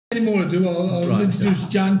Any more to do, I'll introduce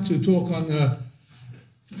Jan to talk on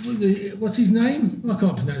what's his name? I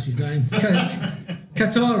can't pronounce his name.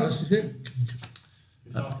 Kukathas, is it?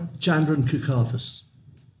 Chandran Kukathas.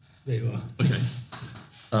 There you are. Okay.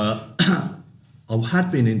 I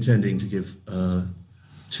had been intending to give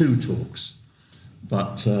 2 talks,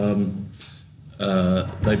 but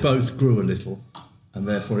they both grew a little, and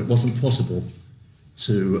therefore it wasn't possible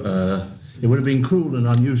to... it would have been cruel and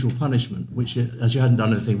unusual punishment, which, as you hadn't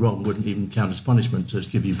done anything wrong, wouldn't even count as punishment to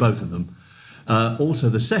give you both of them. Also,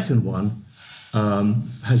 the second one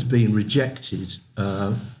has been rejected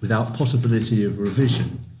without possibility of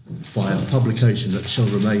revision by a publication that shall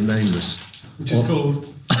remain nameless. Which is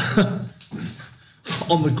called?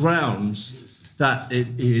 On the grounds that it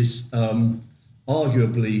is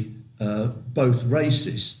arguably both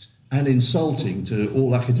racist and insulting to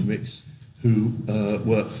all academics who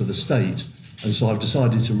work for the state, and so I've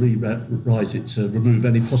decided to rewrite it to remove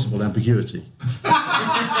any possible ambiguity.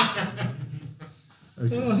 Okay.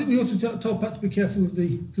 I think we ought to tell Pat to be careful of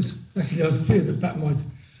because actually I fear that Pat might...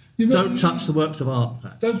 Don't touch the works of art,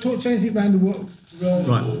 Pat. Don't touch anything around the work.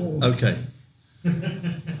 Right, okay.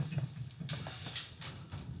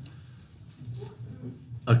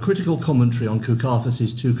 A critical commentary on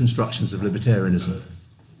Kukathas' 2 constructions of libertarianism.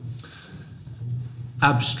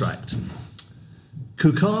 Abstract.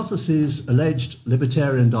 Kukathas' alleged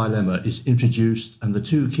libertarian dilemma is introduced and the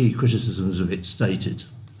 2 key criticisms of it stated.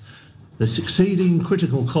 The succeeding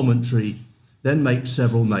critical commentary then makes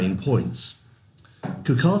several main points.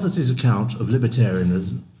 Kukathas' account of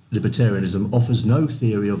libertarianism offers no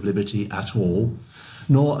theory of liberty at all,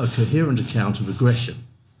 nor a coherent account of aggression.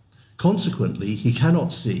 Consequently, he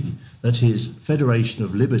cannot see that his Federation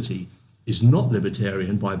of Liberty is not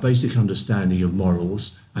libertarian by basic understanding of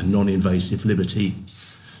morals and non-invasive liberty,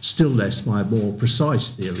 still less by a more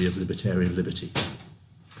precise theory of libertarian liberty.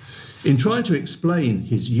 In trying to explain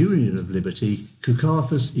his union of liberty,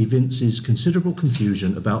 Kukathas evinces considerable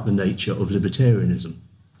confusion about the nature of libertarianism.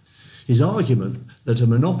 His argument that a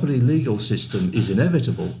monopoly legal system is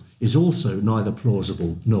inevitable is also neither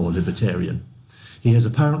plausible nor libertarian. He has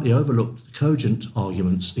apparently overlooked the cogent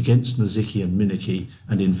arguments against Nazikian monarchy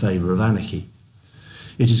and in favour of anarchy.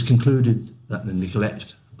 It is concluded that the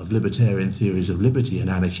neglect of libertarian theories of liberty and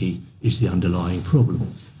anarchy is the underlying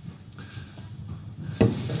problem.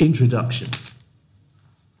 Introduction.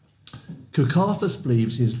 Kukathas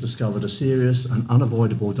believes he has discovered a serious and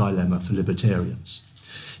unavoidable dilemma for libertarians.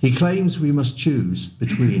 He claims we must choose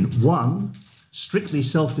between 1, strictly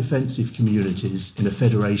self-defensive communities in a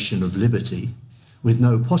federation of liberty, with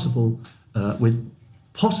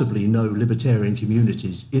possibly no libertarian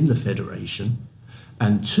communities in the federation,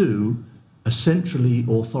 and 2, a centrally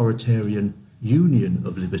authoritarian union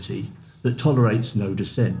of liberty that tolerates no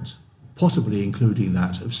dissent, possibly including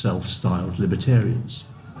that of self-styled libertarians.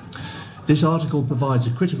 This article provides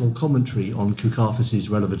a critical commentary on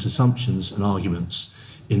Kukathas' relevant assumptions and arguments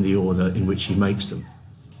in the order in which he makes them.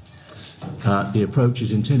 The approach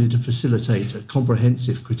is intended to facilitate a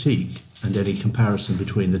comprehensive critique and any comparison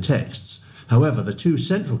between the texts. However, the 2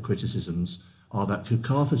 central criticisms are that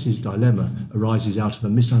Kukathas' dilemma arises out of a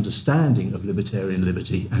misunderstanding of libertarian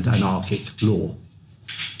liberty and anarchic law.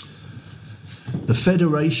 The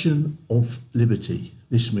Federation of Liberty,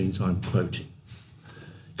 this means I'm quoting.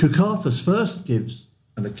 Kukathas first gives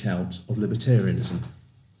an account of libertarianism.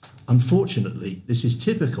 Unfortunately, this is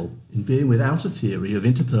typical in being without a theory of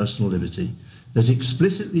interpersonal liberty that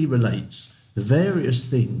explicitly relates the various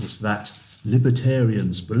things that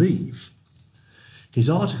libertarians believe. His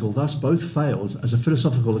article thus both fails as a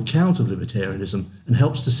philosophical account of libertarianism and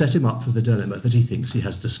helps to set him up for the dilemma that he thinks he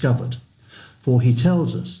has discovered. For he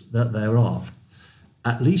tells us that there are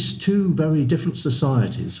at least 2 very different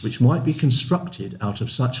societies which might be constructed out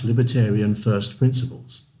of such libertarian first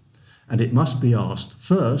principles. And it must be asked,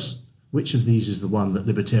 first, which of these is the one that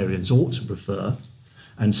libertarians ought to prefer,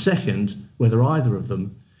 and second, whether either of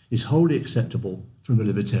them is wholly acceptable from a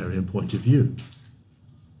libertarian point of view.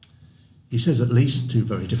 He says at least 2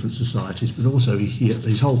 very different societies, but also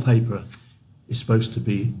his whole paper is supposed to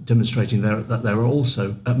be demonstrating that there are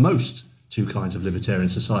also, at most, 2 kinds of libertarian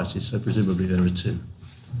societies, so presumably there are 2.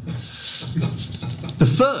 The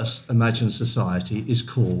first imagined society is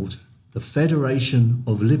called the Federation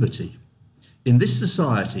of Liberty. In this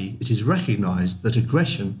society, it is recognised that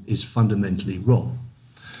aggression is fundamentally wrong.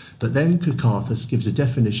 But then Kukathas gives a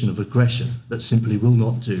definition of aggression that simply will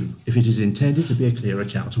not do if it is intended to be a clear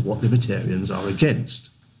account of what libertarians are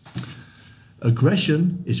against.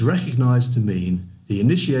 Aggression is recognised to mean the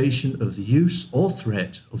initiation of the use or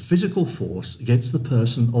threat of physical force against the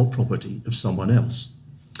person or property of someone else.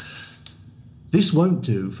 This won't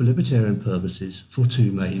do for libertarian purposes for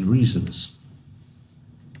two main reasons.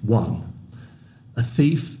 One, a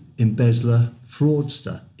thief, embezzler,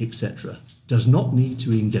 fraudster, etc. does not need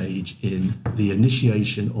to engage in the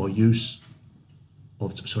initiation or use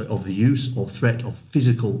of the use or threat of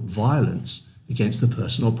physical violence against the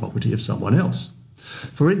person or property of someone else.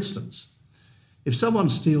 For instance, if someone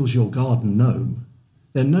steals your garden gnome,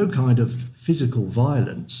 then no kind of physical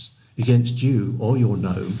violence against you or your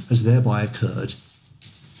gnome has thereby occurred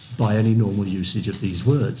by any normal usage of these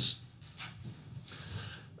words.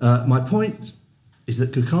 My point is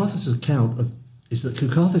that Kukathas' account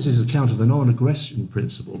of the non-aggression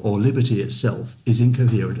principle, or liberty itself, is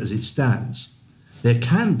incoherent as it stands. There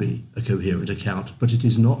can be a coherent account, but it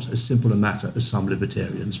is not as simple a matter as some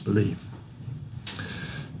libertarians believe.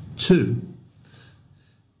 2.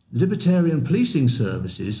 Libertarian policing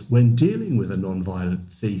services, when dealing with a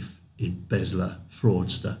non-violent thief, embezzler,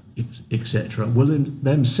 fraudster, etc., will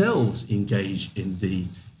themselves engage in the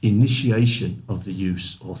initiation of the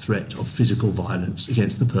use or threat of physical violence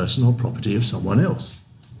against the person or property of someone else.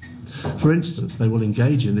 For instance, they will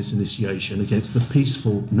engage in this initiation against the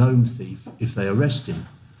peaceful gnome thief if they arrest him.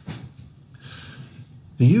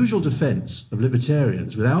 The usual defence of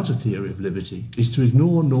libertarians without a theory of liberty is to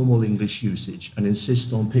ignore normal English usage and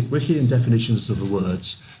insist on Pickwickian definitions of the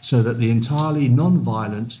words so that the entirely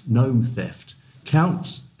non-violent gnome theft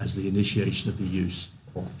counts as the initiation of the use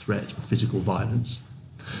or threat of physical violence.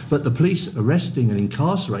 But the police arresting and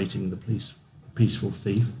incarcerating the peaceful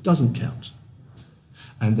thief doesn't count.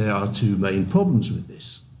 And there are two main problems with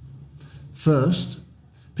this. First,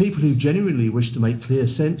 people who genuinely wish to make clear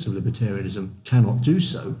sense of libertarianism cannot do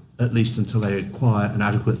so, at least until they acquire an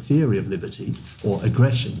adequate theory of liberty, or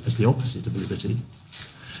aggression as the opposite of liberty.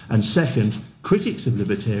 And second, critics of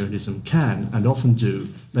libertarianism can, and often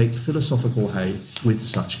do, make philosophical hay with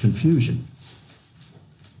such confusion.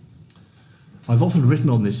 I've often written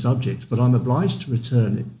on this subject, but I'm obliged to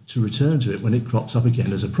return to it when it crops up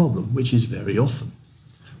again as a problem, which is very often.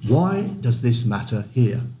 Why does this matter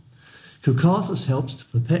here? Kukathas helps to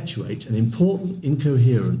perpetuate an important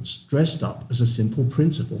incoherence dressed up as a simple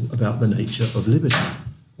principle about the nature of liberty,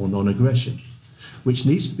 or non-aggression, which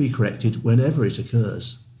needs to be corrected whenever it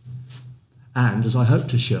occurs. And, as I hope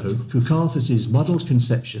to show, Kukathas' muddled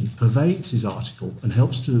conception pervades his article and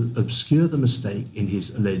helps to obscure the mistake in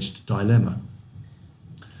his alleged dilemma.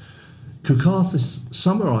 Kukathas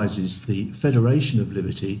summarises the Federation of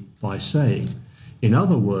Liberty by saying, in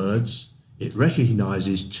other words, it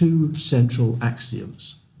recognises two central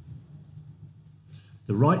axioms: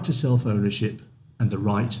 the right to self-ownership and the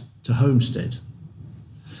right to homestead.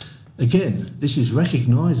 Again, this is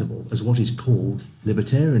recognisable as what is called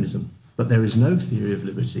libertarianism, but there is no theory of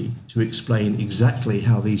liberty to explain exactly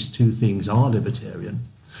how these two things are libertarian,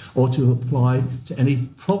 or to apply to any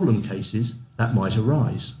problem cases that might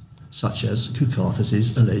arise, such as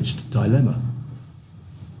Kukathas' alleged dilemma.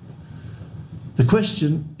 The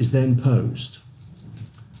question is then posed: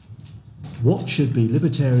 what should be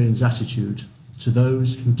libertarians' attitude to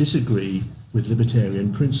those who disagree with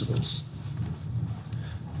libertarian principles?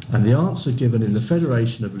 And the answer given in the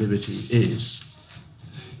Federation of Liberty is,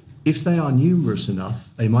 if they are numerous enough,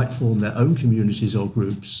 they might form their own communities or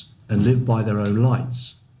groups and live by their own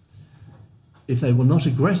lights. If they will not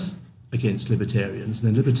aggress against libertarians,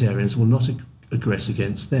 then libertarians will not aggress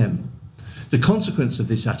against them. The consequence of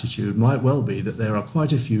this attitude might well be that there are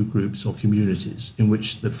quite a few groups or communities in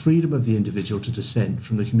which the freedom of the individual to dissent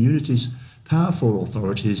from the community's powerful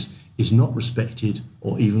authorities is not respected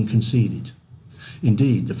or even conceded.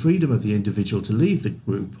 Indeed, the freedom of the individual to leave the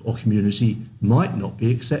group or community might not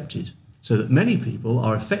be accepted, so that many people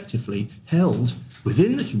are effectively held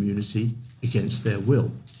within the community against their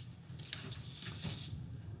will.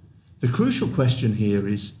 The crucial question here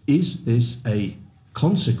is this a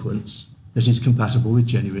consequence that is compatible with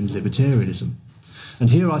genuine libertarianism? And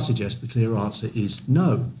here I suggest the clear answer is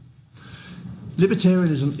no.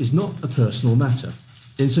 Libertarianism is not a personal matter.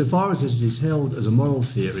 Insofar as it is held as a moral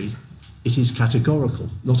theory, it is categorical,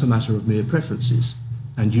 not a matter of mere preferences,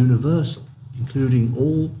 and universal, including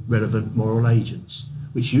all relevant moral agents,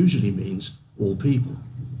 which usually means all people.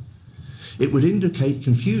 It would indicate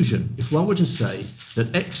confusion if one were to say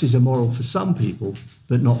that X is immoral for some people,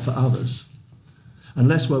 but not for others,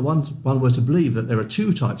 unless one were to believe that there are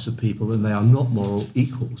two types of people and they are not moral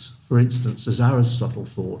equals, for instance, as Aristotle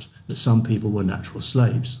thought that some people were natural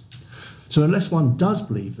slaves. So unless one does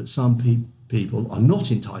believe that some people are not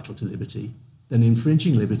entitled to liberty, then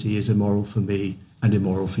infringing liberty is immoral for me and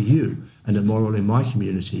immoral for you, and immoral in my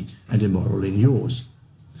community and immoral in yours.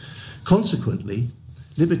 Consequently,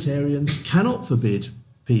 libertarians cannot forbid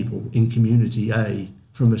people in community A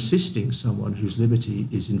from assisting someone whose liberty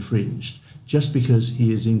is infringed just because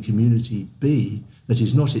he is in community B that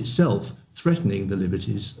is not itself threatening the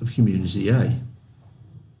liberties of community A.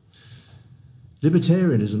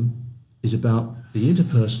 Libertarianism is about the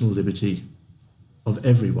interpersonal liberty of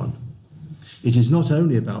everyone. It is not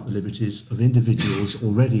only about the liberties of individuals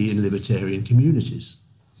already in libertarian communities.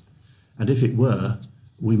 And if it were,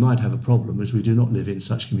 we might have a problem as we do not live in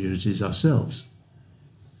such communities ourselves.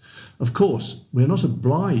 Of course, we are not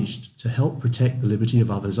obliged to help protect the liberty of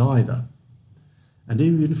others either. And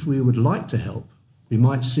even if we would like to help, we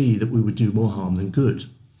might see that we would do more harm than good.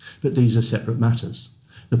 But these are separate matters.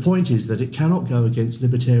 The point is that it cannot go against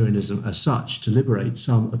libertarianism as such to liberate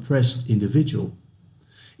some oppressed individual,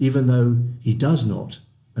 even though he does not,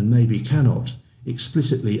 and maybe cannot,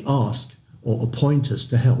 explicitly ask or appoint us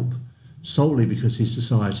to help, solely because his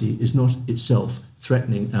society is not itself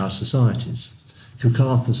threatening our societies.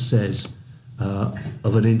 Kukathas says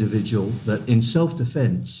of an individual that in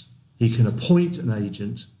self-defence he can appoint an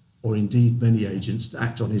agent, or indeed many agents, to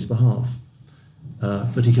act on his behalf.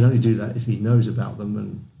 But he can only do that if he knows about them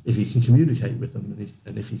and if he can communicate with them.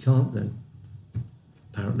 And if he can't, then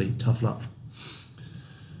apparently tough luck.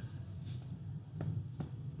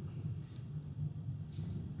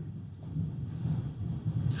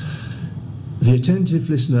 The attentive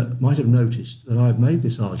listener might have noticed that I have made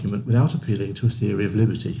this argument without appealing to a theory of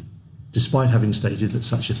liberty, despite having stated that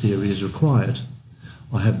such a theory is required.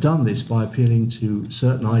 I have done this by appealing to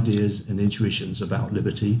certain ideas and intuitions about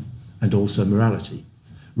liberty and also morality,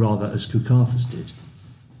 rather as Kukathas did.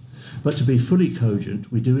 But to be fully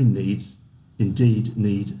cogent, we do indeed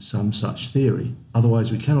need some such theory,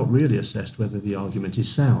 otherwise we cannot really assess whether the argument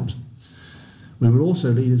is sound. We will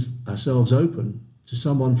also leave ourselves open to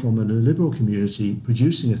someone from a liberal community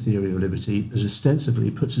producing a theory of liberty that ostensibly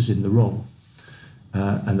puts us in the wrong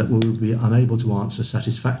and that we will be unable to answer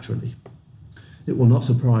satisfactorily. It will not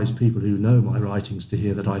surprise people who know my writings to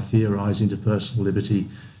hear that I theorise interpersonal liberty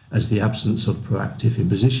as the absence of proactive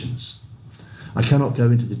impositions. I cannot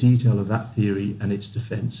go into the detail of that theory and its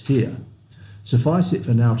defence here. Suffice it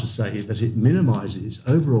for now to say that it minimises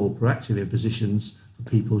overall proactive impositions for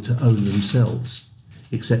people to own themselves,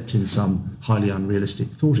 except in some highly unrealistic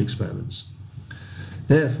thought experiments.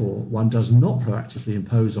 Therefore, one does not proactively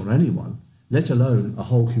impose on anyone, let alone a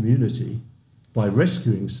whole community, by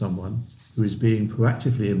rescuing someone who is being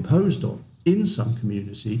proactively imposed on in some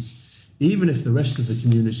community, even if the rest of the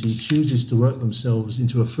community chooses to work themselves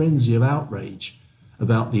into a frenzy of outrage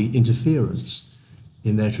about the interference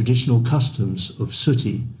in their traditional customs of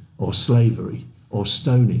sooty or slavery or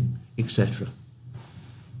stoning, etc.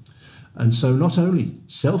 And so not only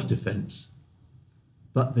self-defence,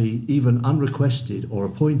 but the even unrequested or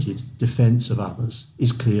appointed defence of others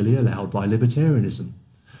is clearly allowed by libertarianism.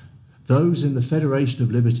 Those in the Federation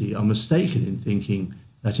of Liberty are mistaken in thinking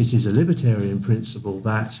that it is a libertarian principle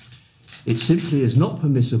that it simply is not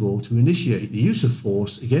permissible to initiate the use of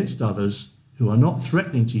force against others who are not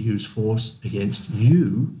threatening to use force against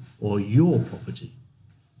you or your property.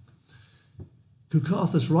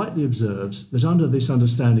 Kukathas rightly observes that under this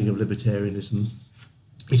understanding of libertarianism,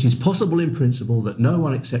 it is possible in principle that no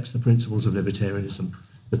one accepts the principles of libertarianism.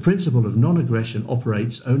 The principle of non-aggression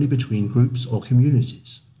operates only between groups or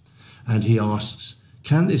communities. And he asks,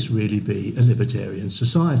 can this really be a libertarian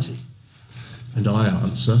society? And I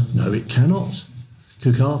answer, no, it cannot.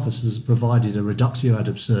 Kukathas has provided a reductio ad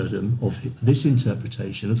absurdum of this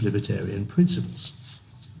interpretation of libertarian principles.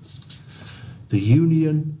 The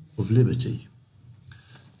union of liberty.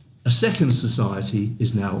 A second society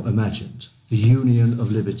is now imagined, the union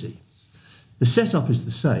of liberty. The setup is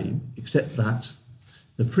the same, except that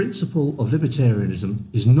the principle of libertarianism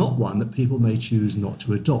is not one that people may choose not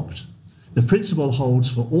to adopt. The principle holds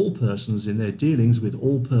for all persons in their dealings with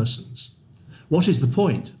all persons. What is the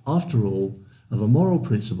point, after all, of a moral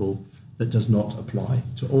principle that does not apply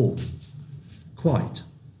to all? Quite,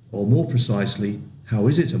 or more precisely, how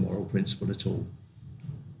is it a moral principle at all?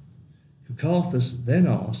 Kukathas then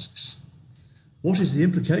asks, what is the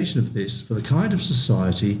implication of this for the kind of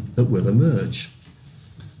society that will emerge?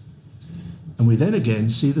 And we then again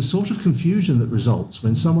see the sort of confusion that results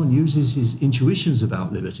when someone uses his intuitions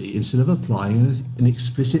about liberty instead of applying an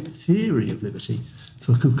explicit theory of liberty.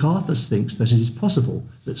 For Kukathas thinks that it is possible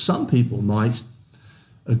that some people might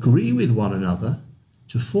agree with one another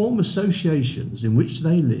to form associations in which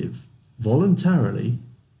they live voluntarily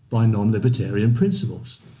by non-libertarian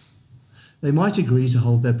principles. They might agree to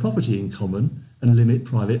hold their property in common and limit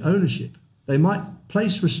private ownership. They might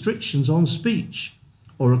place restrictions on speech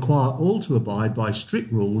or require all to abide by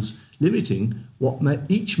strict rules limiting what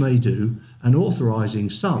each may do and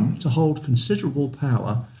authorising some to hold considerable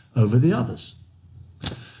power over the others.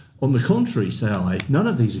 On the contrary, say I, none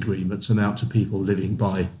of these agreements amount to people living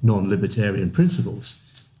by non-libertarian principles,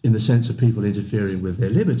 in the sense of people interfering with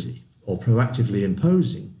their liberty or proactively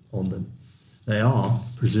imposing on them. They are,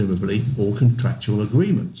 presumably, all contractual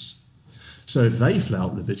agreements. So if they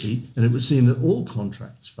flout liberty, then it would seem that all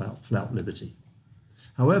contracts flout liberty.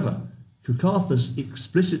 However, Kukathas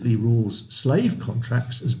explicitly rules slave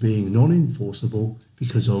contracts as being non-enforceable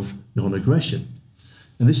because of non-aggression.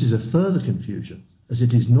 And this is a further confusion, as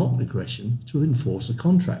it is not aggression to enforce a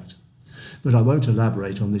contract. But I won't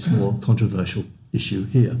elaborate on this more controversial issue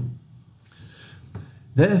here.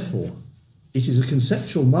 Therefore, it is a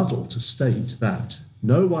conceptual muddle to state that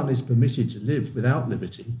no one is permitted to live without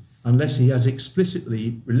liberty unless he has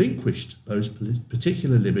explicitly relinquished those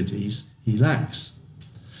particular liberties he lacks.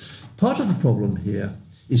 Part of the problem here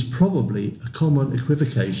is probably a common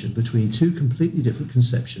equivocation between two completely different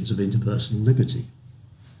conceptions of interpersonal liberty.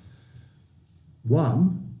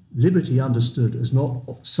 One, liberty understood as not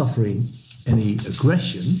suffering any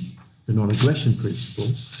aggression, the non-aggression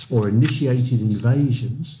principle, or initiated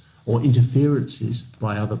invasions or interferences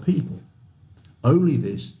by other people. Only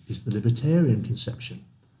this is the libertarian conception.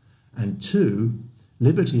 And two,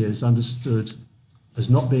 liberty is understood as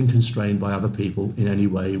not being constrained by other people in any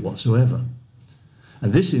way whatsoever.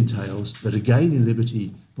 And this entails that a gain in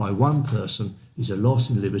liberty by one person is a loss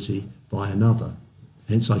in liberty by another.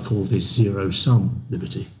 Hence I call this zero-sum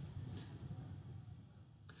liberty.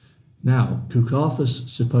 Now, Kukathas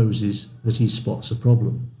supposes that he spots a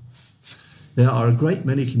problem. There are a great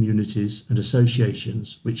many communities and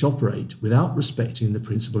associations which operate without respecting the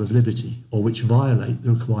principle of liberty or which violate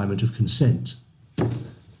the requirement of consent.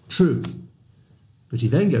 True. But he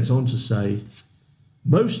then goes on to say,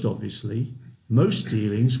 most obviously, most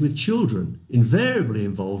dealings with children invariably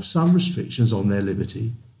involve some restrictions on their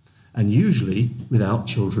liberty, and usually without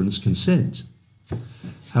children's consent.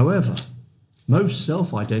 However, most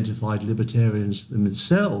self-identified libertarians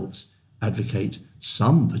themselves advocate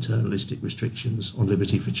some paternalistic restrictions on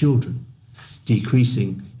liberty for children,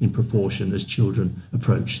 decreasing in proportion as children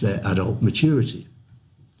approach their adult maturity.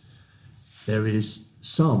 There is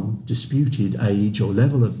some disputed age or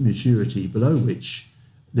level of maturity below which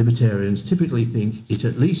libertarians typically think it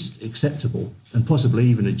at least acceptable, and possibly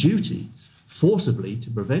even a duty, forcibly to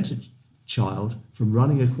prevent a child from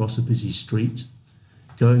running across a busy street,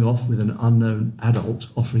 going off with an unknown adult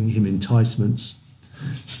offering him enticements,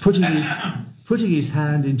 putting his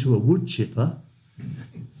hand into a wood chipper,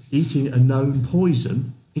 eating a known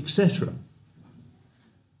poison, etc.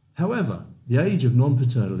 However, the age of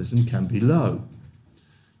non-paternalism can be low.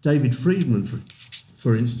 David Friedman,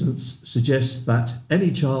 for instance, suggests that any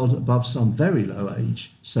child above some very low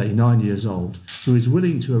age, say 9 years old, who is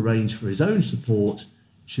willing to arrange for his own support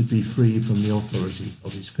should be free from the authority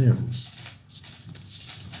of his parents.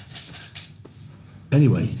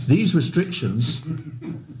 Anyway, these restrictions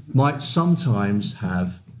might sometimes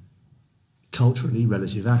have culturally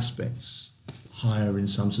relative aspects, higher in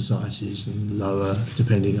some societies and lower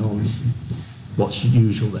depending on what's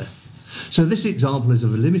usual there. So this example is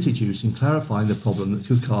of a limited use in clarifying the problem that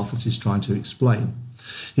Kukathas is trying to explain.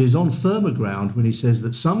 He is on firmer ground when he says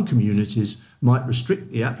that some communities might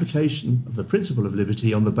restrict the application of the principle of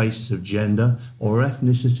liberty on the basis of gender or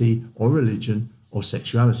ethnicity or religion or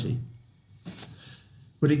sexuality.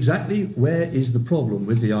 But exactly where is the problem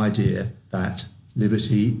with the idea that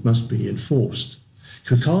liberty must be enforced?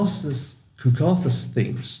 Kukathas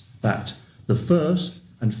thinks that the first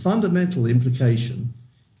and fundamental implication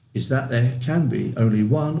is that there can be only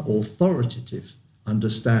one authoritative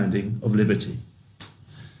understanding of liberty.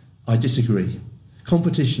 I disagree.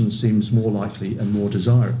 Competition seems more likely and more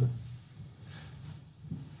desirable.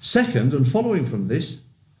 Second, and following from this,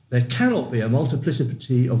 there cannot be a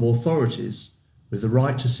multiplicity of authorities with the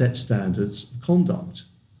right to set standards of conduct.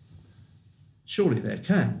 Surely there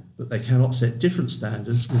can, but they cannot set different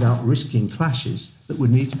standards without risking clashes that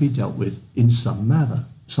would need to be dealt with in some manner.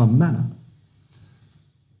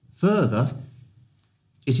 Further,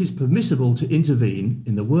 it is permissible to intervene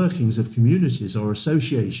in the workings of communities or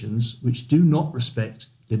associations which do not respect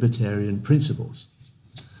libertarian principles.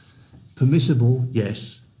 Permissible,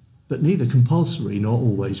 yes, but neither compulsory nor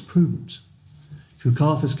always prudent.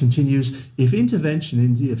 Kukathas continues, if intervention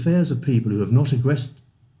in the affairs of people who have not aggressed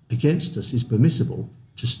against us is permissible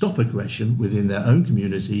to stop aggression within their own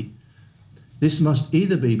community, this must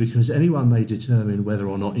either be because anyone may determine whether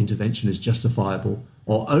or not intervention is justifiable,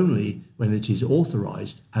 or only when it is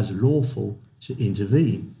authorised as lawful to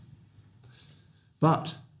intervene.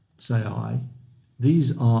 But, say I,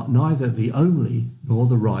 these are neither the only nor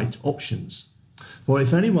the right options. For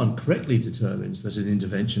if anyone correctly determines that an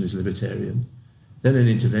intervention is libertarian, then an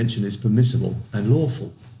intervention is permissible and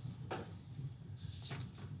lawful.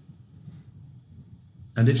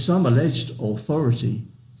 And if some alleged authority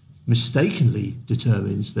mistakenly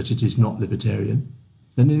determines that it is not libertarian,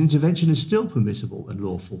 then an intervention is still permissible and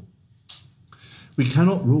lawful. We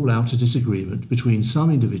cannot rule out a disagreement between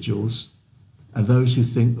some individuals and those who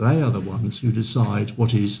think they are the ones who decide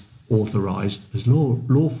what is authorised as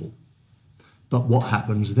lawful. But what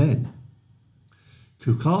happens then?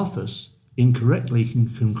 Kukathas incorrectly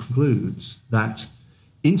concludes that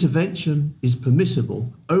intervention is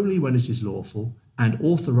permissible only when it is lawful and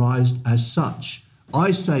authorised as such.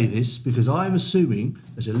 I say this because I am assuming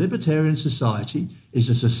that a libertarian society is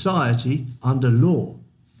a society under law.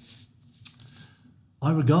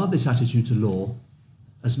 I regard this attitude to law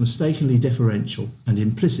as mistakenly deferential and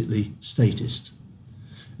implicitly statist.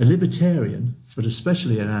 A libertarian, but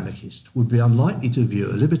especially an anarchist, would be unlikely to view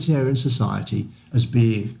a libertarian society as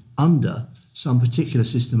being under some particular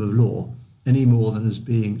system of law any more than as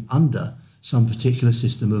being under some particular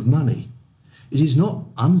system of money. It is not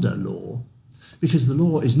under law, because the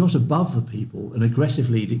law is not above the people and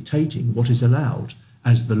aggressively dictating what is allowed,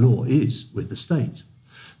 as the law is with the state.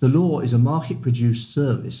 The law is a market-produced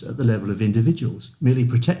service at the level of individuals, merely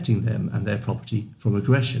protecting them and their property from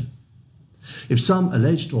aggression. If some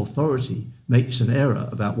alleged authority makes an error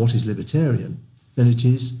about what is libertarian, then it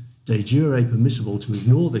is de jure permissible to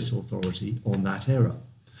ignore this authority on that error.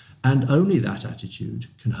 And only that attitude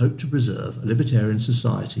can hope to preserve a libertarian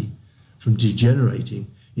society from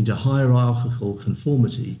degenerating into hierarchical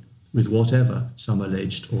conformity with whatever some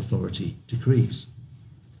alleged authority decrees.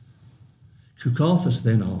 Kukathas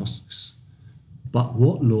then asks, but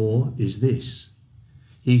what law is this?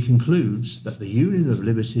 He concludes that the Union of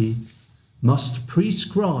Liberty must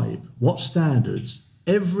prescribe what standards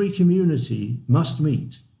every community must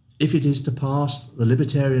meet if it is to pass the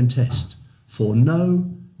libertarian test, for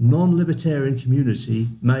no non-libertarian community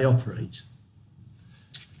may operate.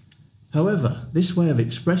 However, this way of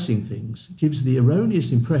expressing things gives the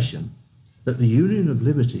erroneous impression that the Union of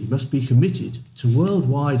Liberty must be committed to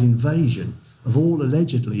worldwide invasion of all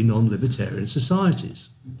allegedly non-libertarian societies,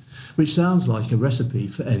 which sounds like a recipe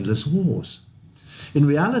for endless wars. In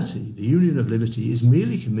reality, the Union of Liberty is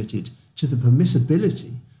merely committed to the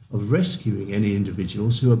permissibility of rescuing any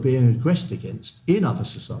individuals who are being aggressed against in other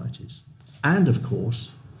societies. And, of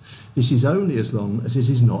course, this is only as long as it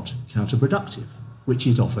is not counterproductive, which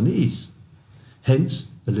it often is.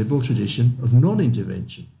 Hence, the liberal tradition of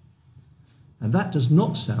non-intervention. And that does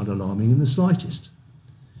not sound alarming in the slightest.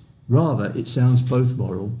 Rather, it sounds both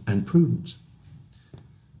moral and prudent.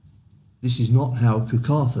 This is not how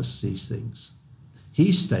Kukathas sees things.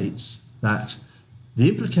 He states that the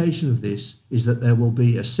implication of this is that there will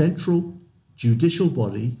be a central judicial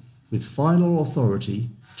body with final authority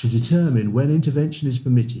to determine when intervention is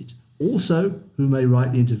permitted, also who may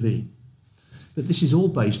rightly intervene. But this is all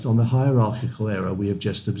based on the hierarchical error we have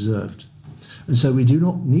just observed. And so we do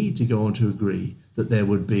not need to go on to agree that there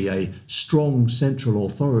would be a strong central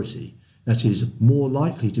authority that is more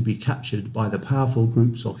likely to be captured by the powerful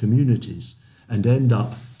groups or communities and end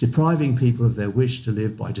up depriving people of their wish to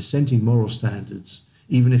live by dissenting moral standards,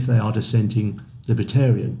 even if they are dissenting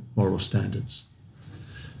libertarian moral standards.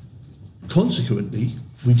 Consequently,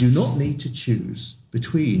 we do not need to choose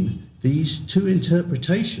between these two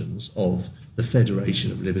interpretations of the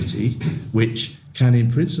Federation of Liberty, which can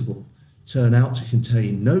in principle turn out to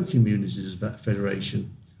contain no communities of that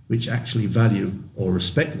federation which actually value or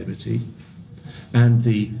respect liberty, and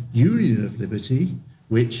the Union of Liberty,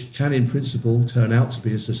 which can in principle turn out to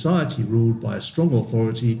be a society ruled by a strong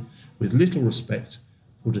authority with little respect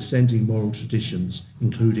for dissenting moral traditions,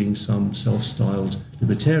 including some self-styled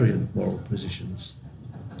libertarian moral traditions.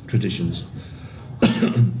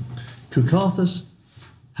 Kukathas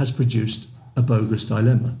has produced a bogus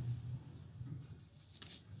dilemma.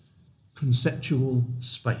 Conceptual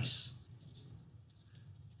space.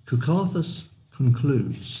 Kukathas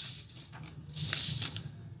concludes,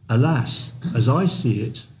 alas, as I see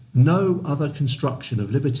it, no other construction of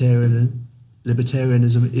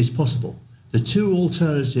libertarianism is possible. The two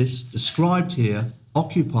alternatives described here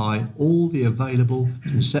occupy all the available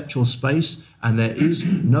conceptual space, and there is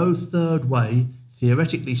no third way,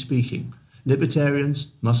 theoretically speaking.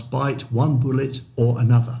 Libertarians must bite one bullet or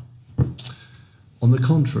another. On the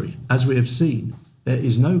contrary, as we have seen, there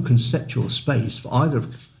is no conceptual space for either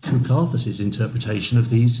of Kukathas' interpretation of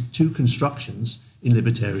these two constructions in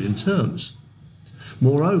libertarian terms.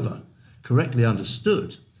 Moreover, correctly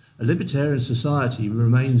understood, a libertarian society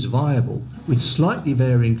remains viable, with slightly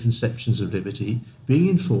varying conceptions of liberty being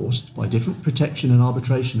enforced by different protection and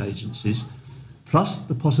arbitration agencies, plus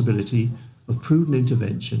the possibility of prudent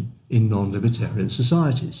intervention in non-libertarian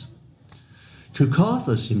societies.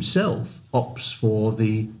 Kukathas himself opts for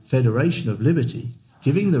the Federation of Liberty,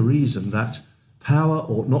 giving the reason that power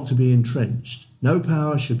ought not to be entrenched. No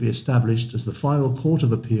power should be established as the final court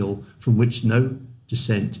of appeal from which no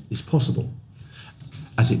dissent is possible,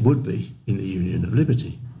 as it would be in the Union of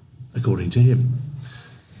Liberty, according to him.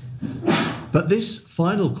 But this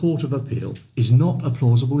final court of appeal is not a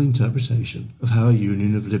plausible interpretation of how a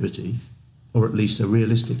Union of Liberty, or at least a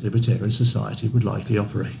realistic libertarian society, would likely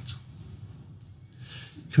operate.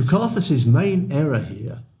 Kukathas' main error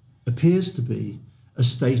here appears to be a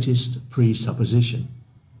statist presupposition.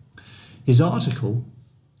 His article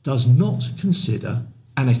does not consider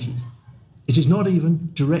anarchy. It is not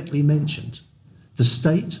even directly mentioned. The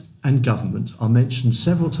state and government are mentioned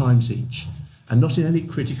several times each, and not in any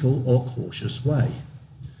critical or cautious way.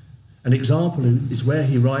 An example is where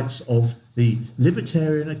he writes of the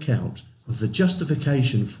libertarian account of the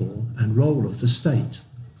justification for and role of the state.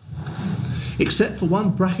 Except for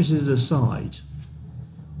one bracketed aside,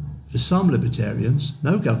 for some libertarians,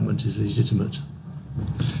 no government is legitimate.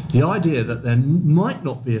 The idea that there might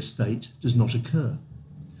not be a state does not occur.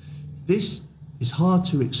 This is hard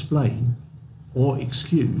to explain or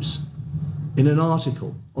excuse in an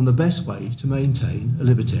article on the best way to maintain a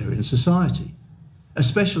libertarian society,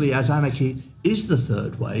 especially as anarchy is the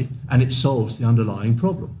third way and it solves the underlying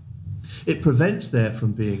problem. It prevents there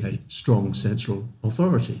from being a strong central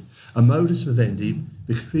authority. A modus vivendi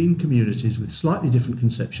between communities with slightly different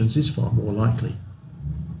conceptions is far more likely.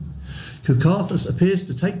 Kukathas appears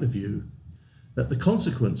to take the view that the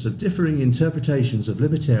consequence of differing interpretations of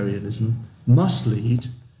libertarianism must lead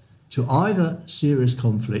to either serious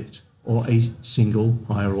conflict or a single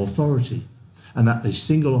higher authority, and that the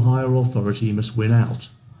single higher authority must win out.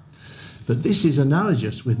 But this is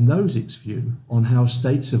analogous with Nozick's view on how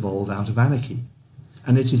states evolve out of anarchy,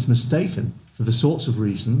 and it is mistaken for the sorts of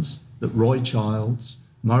reasons that Roy Childs,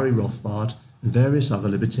 Murray Rothbard, and various other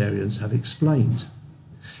libertarians have explained.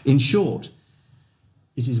 In short,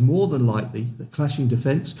 it is more than likely that clashing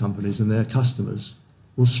defence companies and their customers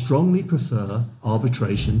will strongly prefer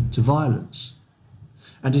arbitration to violence.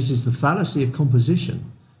 And it is the fallacy of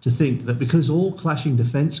composition to think that because all clashing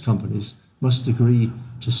defence companies must agree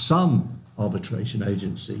to some arbitration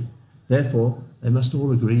agency, therefore they must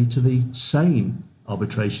all agree to the same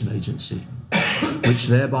arbitration agency, which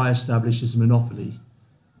thereby establishes a monopoly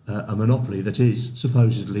that is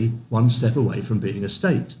supposedly one step away from being a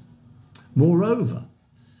state. Moreover,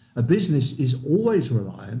 a business is always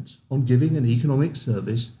reliant on giving an economic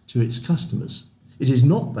service to its customers. It is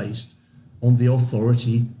not based on the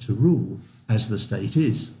authority to rule, as the state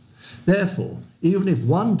is. Therefore, even if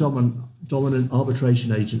one dominant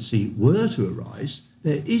arbitration agency were to arise,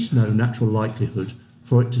 there is no natural likelihood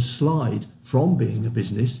for it to slide from being a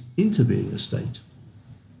business into being a state.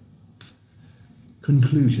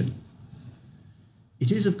 Conclusion.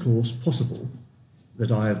 It is, of course, possible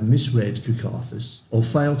that I have misread Kukathas or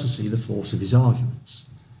failed to see the force of his arguments.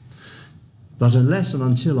 But unless and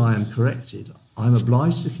until I am corrected, I am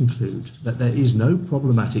obliged to conclude that there is no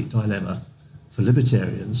problematic dilemma for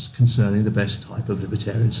libertarians concerning the best type of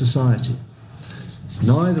libertarian society.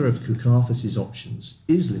 Neither of Kukathas' options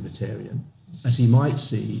is libertarian, as he might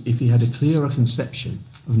see if he had a clearer conception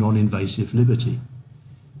of non-invasive liberty.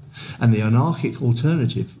 And the anarchic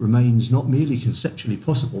alternative remains not merely conceptually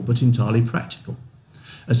possible, but entirely practical,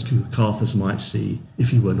 as Kukathas might see if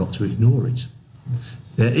he were not to ignore it.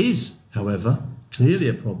 There is, however, clearly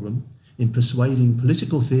a problem in persuading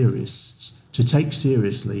political theorists to take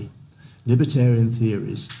seriously libertarian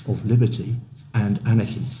theories of liberty and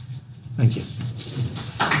anarchy. Thank you.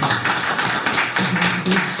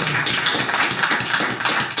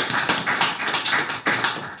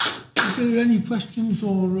 Is there any questions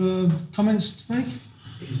or comments to make?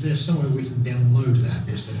 Is there somewhere we can download that?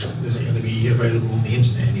 Is it going to be available on the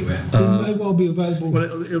internet anywhere? It may well be available.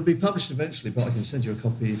 Well, it'll be published eventually, but I can send you a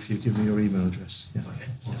copy if you give me your email address. Yeah.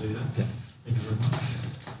 Okay, I'll do that. Yeah. Thank you very much.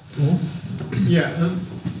 Yeah,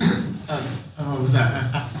 was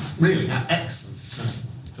that really excellent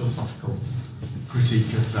philosophical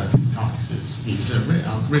critique of Kukathas' views.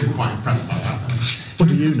 I'm really quite impressed by that. What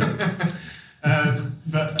do you know?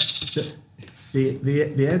 But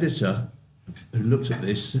the editor who looked at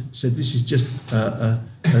this said this is just a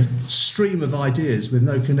stream of ideas with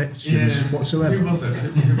no connections whatsoever. Who was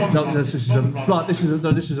it? No,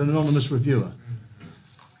 this is an anonymous reviewer.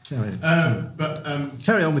 Carry on.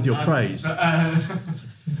 Carry on with your praise.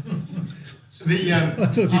 I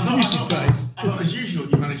thought I thought, as usual,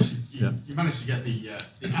 you managed to get the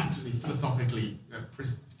absolutely philosophically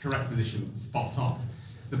correct position spot on.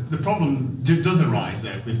 The problem does arise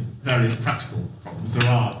there with various practical problems. There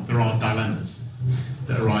are dilemmas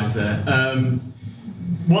that arise there.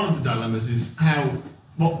 One of the dilemmas is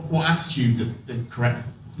what attitude the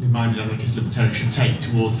correctly-minded anarchist libertarian should take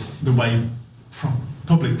towards the way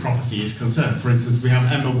public property is concerned. For instance, we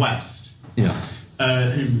have Emma West,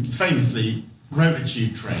 who famously rode a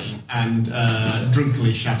tube train and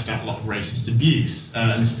drunkenly shouted out a lot of racist abuse,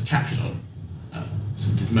 and this was captured on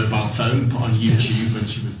somebody's mobile phone, put on YouTube, and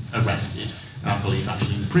she was arrested, and I believe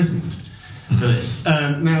actually imprisoned for this.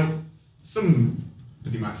 Now,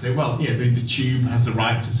 somebody might say, well, the tube has the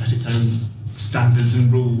right to set its own standards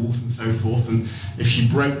and rules and so forth, and if she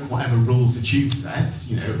broke whatever rules the tube sets,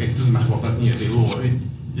 it doesn't matter what the law,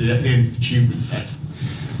 the end of the tube was set.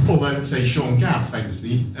 Although, say, Sean Gabb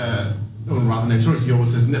famously, or rather notoriously,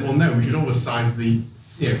 always says, well, no, we should always side with the,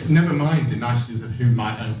 never mind the niceties of who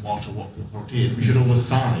might own what or what the authority is, we should always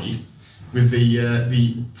side with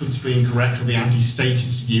the politically incorrect or the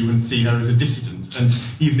anti-statist view and see her as a dissident. And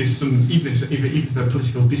even if a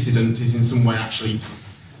political dissident is in some way actually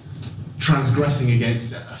transgressing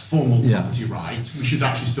against a formal property right, we should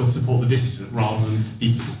actually still support the dissident rather than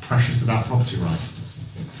be precious about property rights.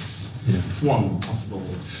 Yeah. One possible.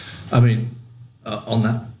 I mean, on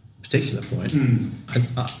that particular point,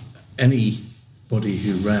 anybody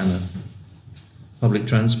who ran a public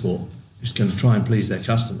transport is going to try and please their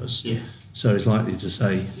customers. Yeah. So it's likely to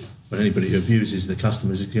say, well, anybody who abuses the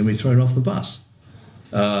customers is going to be thrown off the bus.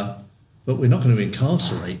 But we're not going to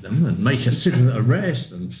incarcerate them and make a citizen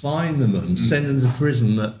arrest and fine them and send them to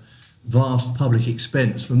prison at vast public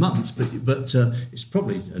expense for months. But it's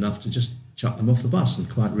probably enough to just chuck them off the bus, and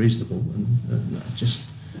quite reasonable. And just...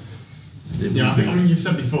 Yeah, I mean, you've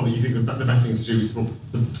said before that you think the best thing to do is, well,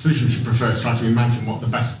 the solution we should prefer is try to imagine what the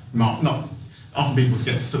best often people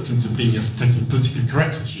get sucked into being taking politically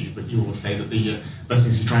correct issues, but you always say that the best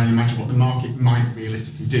thing is to try and imagine what the market might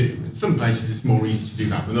realistically do. In some places it's more easy to do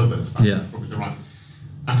that than others, but that's probably the right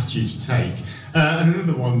attitude to take. And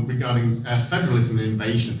another one regarding federalism and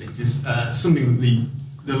invasion things is something that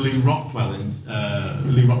the Lew Rockwell,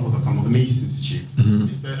 LewRockwell.com, or the Mises Institute,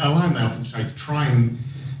 is a line they often take to try and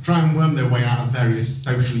worm their way out of various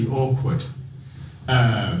socially awkward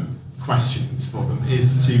questions for them,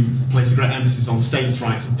 is to place a great emphasis on states'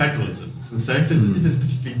 rights and federalism. And so if there's a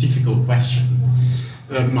particularly difficult question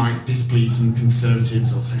that might displease some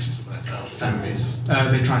conservatives or socialists or whatever, or feminists,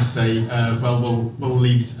 they try to say, well, we'll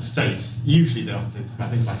leave it to the states. Usually they often say it's about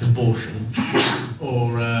things like abortion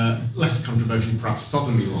or less controversially perhaps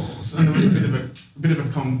sodomy laws. And there was a bit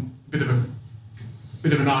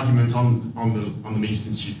of an argument on the Mises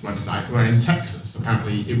Institute website where in Texas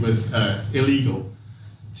apparently it was illegal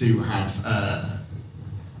to have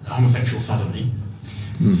homosexual sodomy.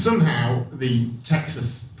 Somehow the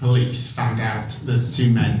Texas police found out that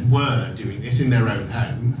two men were doing this in their own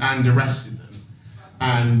home and arrested them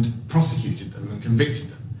and prosecuted them and convicted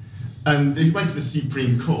them. And they went to the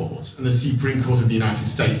Supreme Court, and the Supreme Court of the United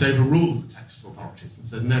States overruled the Texas authorities and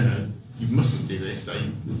said, no, you mustn't do this.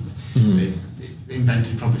 They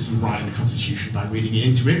invented probably some right in the Constitution by reading it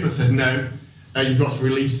into it, but said, no, you've got to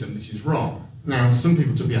release them, this is wrong. Now, some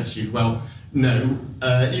people took the attitude, well, no,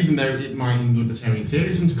 even though it might in libertarian theory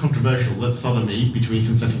isn't controversial that sodomy between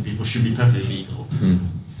consenting people should be perfectly legal,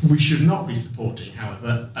 we should not be supporting,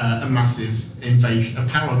 however, a massive invasion, a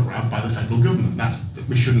power grab by the federal government.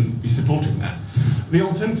 We shouldn't be supporting that. The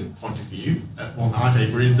alternative point of view, one I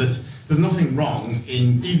favour, is that there's nothing wrong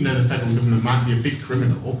in, even though the federal government might be a big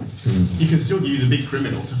criminal, you can still use a big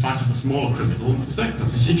criminal to fight off a smaller criminal.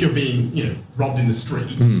 If you're being, robbed in the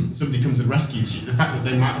street, somebody comes and rescues you, the fact that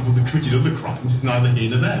they might have committed other crimes is neither here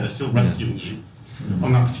nor there. They're still rescuing you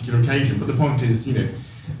on that particular occasion. But the point is,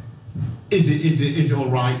 is it all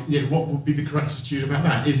right? What would be the correct attitude about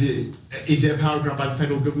that? Is it a power grab by the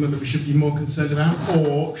federal government that we should be more concerned about,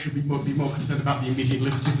 or should we be more concerned about the immediate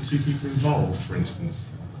liberty of the two people involved, for instance?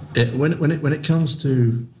 When it comes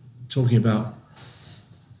to talking about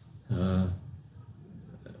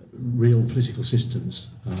real political systems,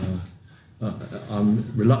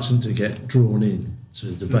 I'm reluctant to get drawn in to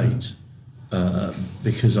the debate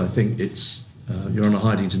because I think it's you're on a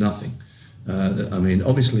hiding to nothing. I mean,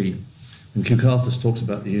 obviously, when Kukathas talks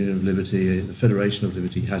about the Union of Liberty, the Federation of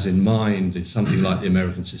Liberty has in mind something like the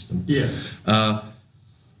American system. Yeah. The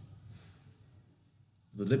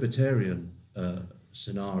libertarian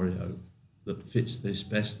scenario that fits this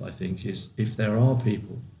best, I think, is if there are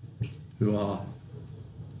people who are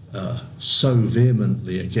so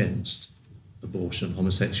vehemently against abortion,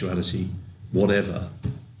 homosexuality, whatever,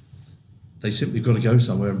 they simply got to go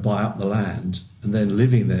somewhere and buy up the land, and then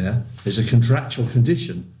living there is a contractual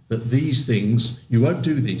condition that these things, you won't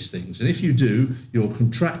do these things, and if you do, you're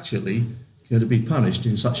contractually going to be punished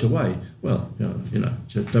in such a way. Well,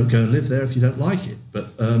 don't go and live there if you don't like it. But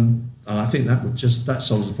I think that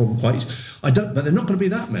solves the problem quite easily. But they're not going to be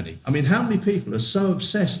that many. I mean, how many people are so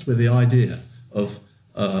obsessed with the idea of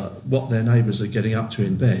what their neighbours are getting up to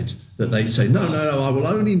in bed that they say, no, I will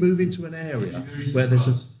only move into an area where there's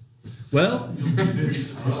a... Well,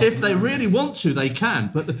 if they really want to, they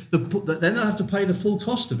can, but then they'll have to pay the full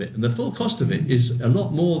cost of it. And the full cost of it is a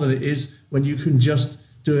lot more than it is when you can just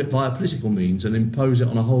do it via political means and impose it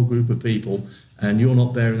on a whole group of people, and you're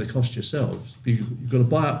not bearing the cost yourselves. You've got to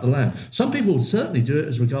buy up the land. Some people will certainly do it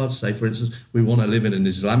as regards, say, for instance, we want to live in an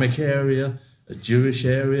Islamic area, a Jewish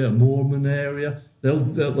area, a Mormon area. They'll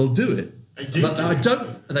do it.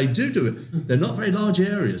 They do it. They're not very large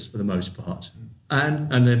areas for the most part.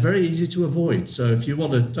 And they're very easy to avoid. So if you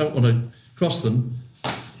don't want to cross them,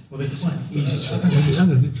 well, they're quite easy to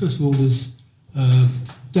avoid. First of all, there's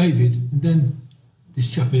David, and then this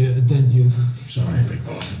chap here, and then you. Sorry,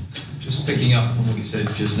 just picking up on what you said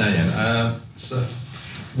just now. So,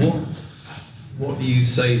 what do you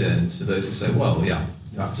say then to those who say, well, yeah,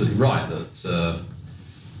 you're absolutely right that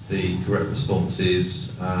the correct response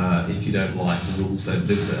is if you don't like the rules, don't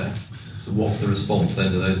live there. So what's the response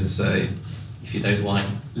then to those who say, if you don't like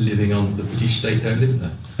living under the British state, don't live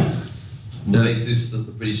there? On the basis that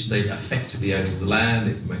the British state effectively owns the land,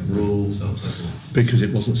 it can make rules, so on and so forth. Because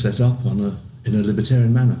it wasn't set up in a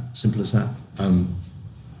libertarian manner, simple as that.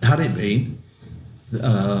 Had it been,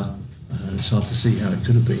 it's hard to see how it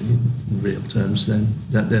could have been in real terms,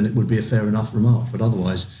 then it would be a fair enough remark. But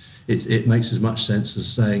otherwise, it makes as much sense as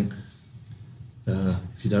saying,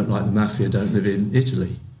 if you don't like the mafia, don't live in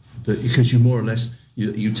Italy. Because you more or less...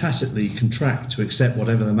 You tacitly contract to accept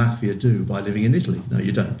whatever the mafia do by living in Italy. No,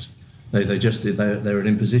 you don't. They're an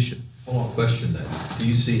imposition. Follow-up question then: do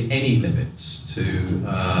you see any limits to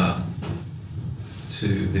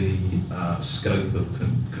the scope of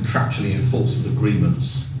contractually enforceable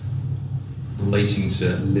agreements relating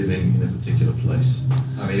to living in a particular place?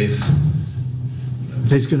 I mean, if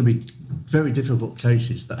there's going to be very difficult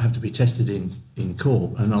cases that have to be tested in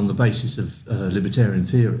court and on the basis of libertarian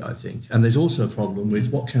theory, I think. And there's also a problem with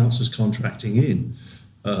what counts as contracting in.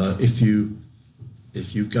 If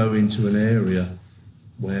you go into an area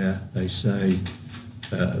where they say,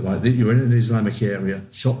 you're in an Islamic area,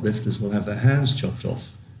 shoplifters will have their hands chopped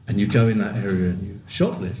off, and you go in that area and you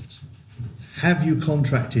shoplift, have you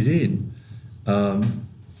contracted in? I'm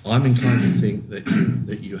inclined to think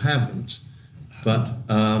that you haven't, but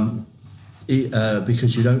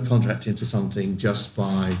because you don't contract into something just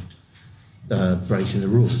by breaking the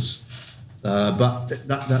rules. But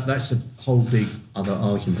that's a whole big other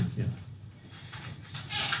argument. Yeah.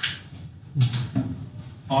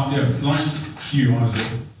 Like you, I was a bit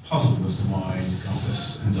puzzled as to why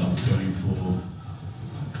Kukathas ends up going for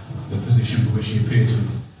the position for which he appeared to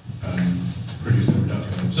have produced a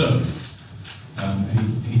reductive observer.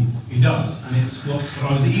 He does, and but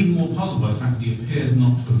I was even more puzzled by the fact that he appears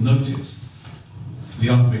not to have noticed the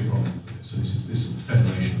other big problem. So this is the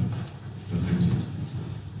Federation of Liberty,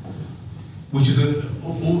 which is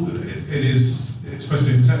it's supposed to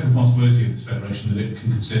be a conceptual possibility of this federation that it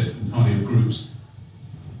can consist entirely of groups,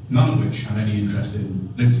 none of which have any interest in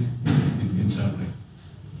liberty internally,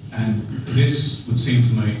 and this would seem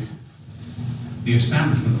to make the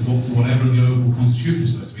establishment of whatever the overall constitution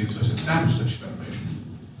is supposed to be, it's supposed to establish such a federation,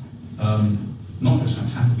 not just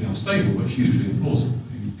fantastically unstable, but hugely implausible.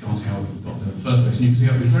 You can't see how it got there in the first place, and you can see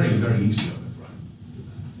how it was very, very easily overthrown.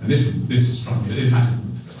 And this struck me, in fact,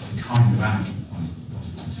 a kind of anarchy,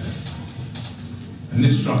 possibly said. And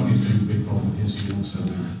this struck me as being a big problem is also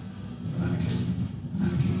with anarchy.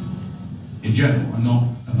 In general, I'm not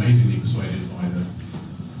amazingly persuaded by the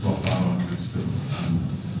Rothbard arguments that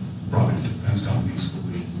private defence companies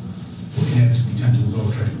will inevitably tend towards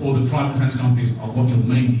overtrading, or that private defence companies are what you'll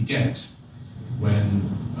mainly get when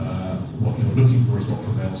what you're looking for is what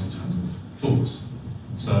prevails in terms of force.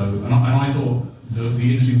 So, and I thought the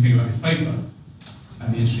interesting thing about his paper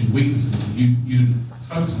and the interesting weakness that you didn't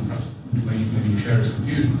focus on, perhaps maybe you share his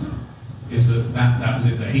confusion, is that was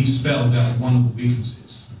it, that he spelled out one of the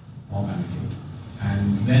weaknesses of anarchy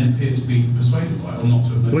and then appeared to be persuaded by it, or not to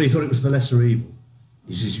have known. Well, he thought it was the lesser evil.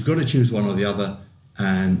 He says you've got to choose one or the other,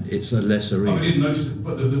 and it's a lesser evil. I didn't notice it,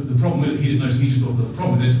 but the problem with it, he didn't notice, he just thought that the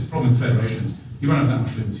problem with federations, you won't have that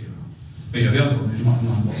much liberty around. But yeah, the other problem is you might have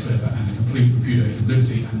none whatsoever, and a complete repudiation of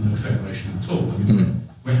liberty and no federation at all. I mean,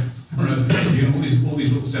 all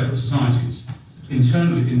these little separate societies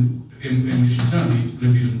internally, in which internally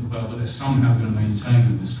Libya doesn't rebel, but they're somehow going to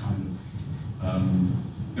maintain this kind of.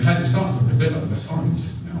 In fact, it starts to look a bit like the Libertarian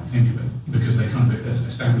system now, I think of it, because they kind of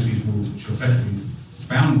establish these rules which are effectively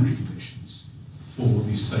boundary conditions for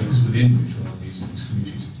these states within which are these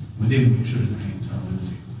communities, within which there is an internal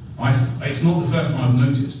unity. It's not the first time I've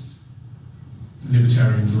noticed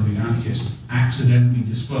libertarians or the anarchists accidentally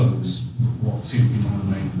disclose what seems to be one of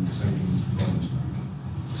the main disabling problems.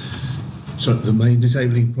 So the main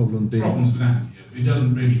disabling problem being problems with anarchy.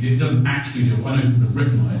 It doesn't actually deal. I know people have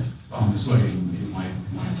written on it, but I'm persuaded in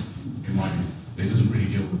my view, it doesn't really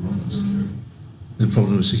deal with the problem of security. The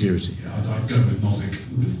problem of security. Yeah, I'd go with Nozick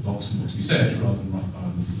with lots more to be said rather than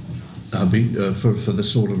for the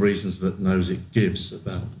sort of reasons that Nozick gives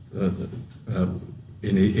about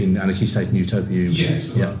in Anarchy, State and Utopia.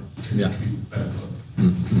 Yes. Yeah.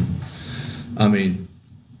 I mean,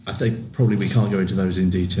 I think probably we can't go into those in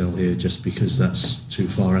detail here just because that's too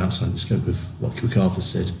far outside the scope of what Kukathas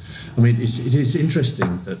said. I mean, it is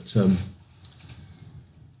interesting that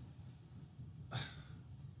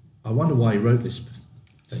I wonder why he wrote this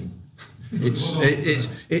thing.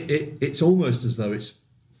 It's almost as though it's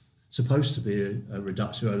supposed to be a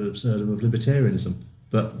reductio ad absurdum of libertarianism,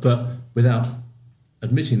 but without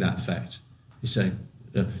admitting that fact. He's saying,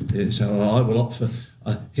 well, I will opt for.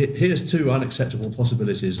 Here's two unacceptable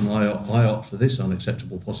possibilities, and I opt for this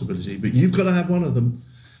unacceptable possibility, but you've got to have one of them.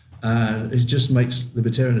 And it just makes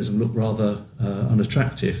libertarianism look rather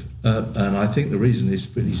unattractive. And I think the reason is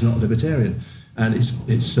that he's not a libertarian, and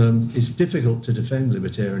it's difficult to defend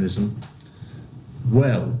libertarianism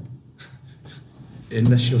well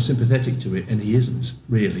unless you're sympathetic to it, and he isn't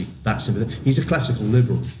really that sympathetic. He's a classical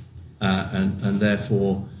liberal, and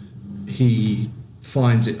therefore he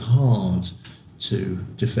finds it hard to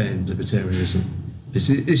defend libertarianism. This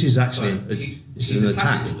is actually an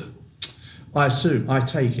attack. I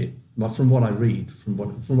take it from what I read, from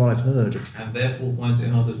what I've heard of, and therefore finds it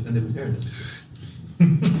hard to defend libertarianism.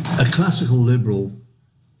 A classical liberalism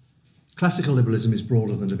is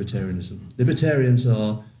broader than libertarianism. Libertarians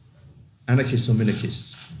are anarchists or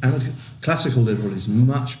minarchists. Classical liberalism is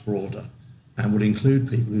much broader and would include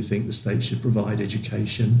people who think the state should provide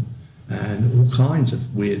education and all kinds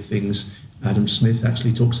of weird things. Adam Smith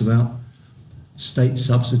actually talks about state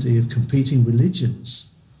subsidy of competing religions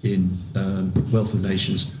in Wealth of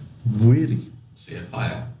Nations. Really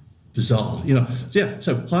bizarre.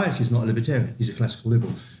 So Hayek is not a libertarian, he's a classical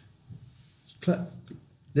liberal.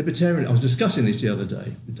 Libertarian, I was discussing this the other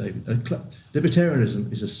day with David. Libertarianism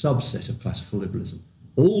is a subset of classical liberalism.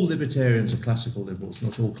 All libertarians are classical liberals,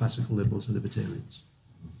 not all classical liberals are libertarians.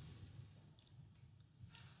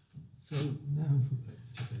 So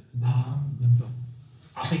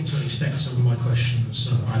I think to an extent some of my questions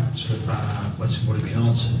have already been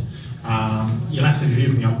answered. You'll have to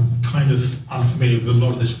forgive me, I'm kind of unfamiliar with a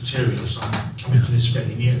lot of this material, so I'm coming to this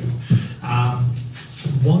fairly new.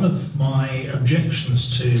 One of my objections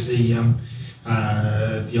to the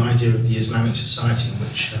idea of the Islamic society in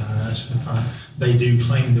which they do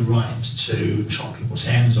claim the right to chop people's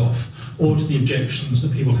hands off, or to the objections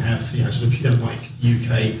that people have, if you don't like the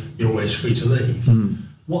UK, you're always free to leave.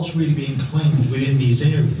 What's really being claimed within these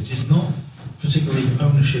areas is not particularly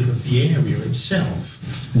ownership of the area itself,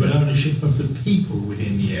 but ownership of the people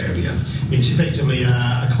within the area. It's effectively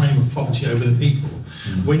a claim of property over the people.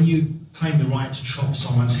 When you claim the right to chop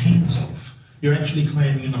someone's hands off, you're actually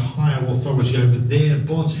claiming a higher authority over their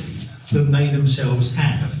body than they themselves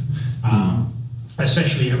have.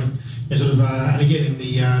 Especially, and again, in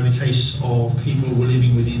the case of people who are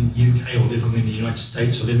living within the UK or living in the United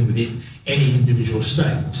States or living within any individual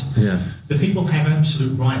state, the people have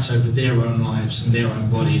absolute rights over their own lives and their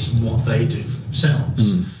own bodies and what they do for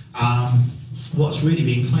themselves. What's really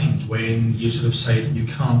being claimed when you say that you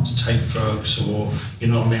can't take drugs or you're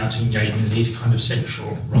not allowed to engage in these kind of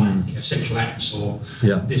sexual sexual acts or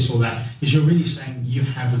this or that, is you're really saying you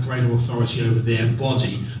have a greater authority over their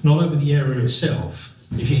body, not over the area itself.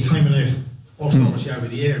 If you claim an authority over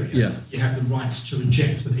the area, you have the right to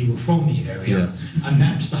reject the people from the area, and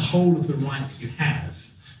that's the whole of the right that you have,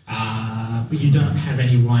 but you don't have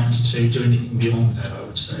any right to do anything beyond that, I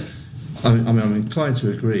would say. I'm inclined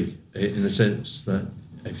to agree in the sense that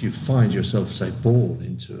if you find yourself, say, born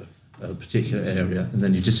into a particular area and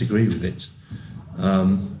then you disagree with it,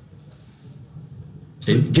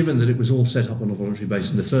 given that it was all set up on a voluntary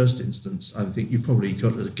basis in the first instance, I think you probably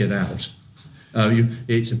got to get out.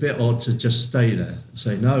 It's a bit odd to just stay there and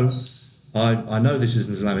say, no, I know this is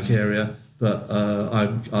an Islamic area, but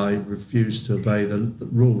I refuse to obey the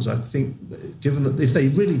rules. I think, given that if they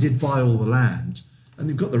really did buy all the land and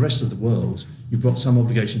you've got the rest of the world, you've got some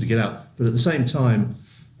obligation to get out. But at the same time,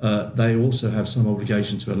 they also have some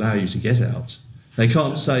obligation to allow you to get out. They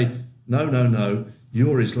can't say, no,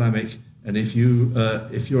 you're Islamic, and if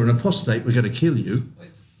you're an apostate, we're going to kill you.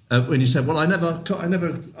 When you say, well, I never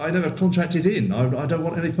contracted in, I don't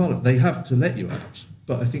want any part of it. They have to let you out.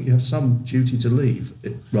 But I think you have some duty to leave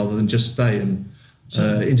rather than just stay and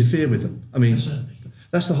interfere with them. I mean,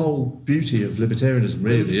 that's the whole beauty of libertarianism,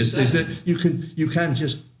 really, is that you can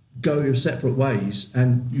just go your separate ways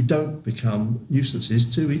and you don't become nuisances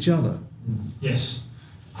to each other. Yes.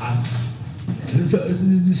 So,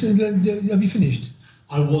 have you finished?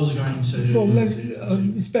 I was going to...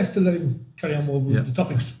 Well, it's best to let him carry on more with the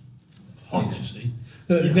topics. Obviously.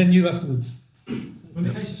 Then you afterwards. In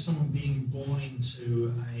the case of someone being born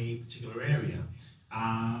into a particular area,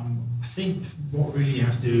 I think what really you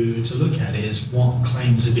have to look at is what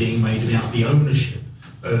claims are being made about the ownership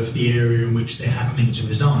of the area in which they're happening to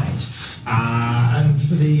reside. And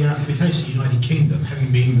for the case of the United Kingdom,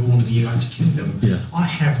 having been born in the United Kingdom, I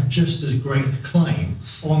have just as great a claim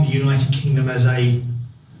on the United Kingdom as a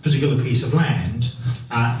particular piece of land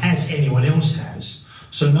as anyone else has.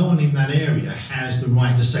 So no one in that area has the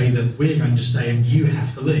right to say that we're going to stay and you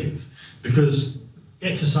have to leave, because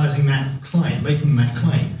exercising that claim, making that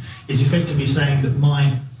claim, is effectively saying that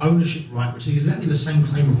my ownership right, which is exactly the same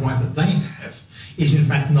claim of right that they have, is in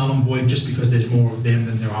fact null and void just because there's more of them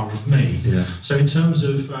than there are of me. Yeah. So in terms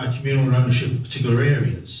of communal ownership of particular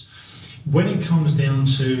areas, when it comes down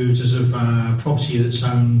to sort of property that's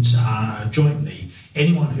owned jointly,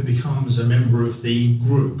 anyone who becomes a member of the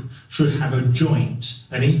group should have a joint,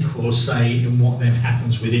 an equal say in what then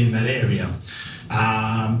happens within that area.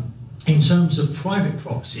 In terms of private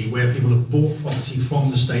property, where people have bought property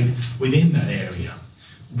from the state within that area,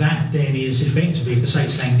 that then is effectively, if the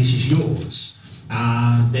state's saying this is yours,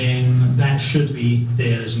 then that should be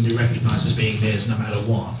theirs and be recognised as being theirs no matter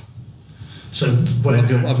what. So I've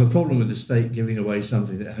got a problem with the state giving away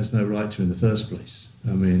something that it has no right to in the first place.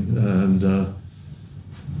 I mean, and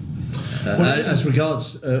as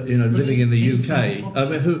regards living in the UK,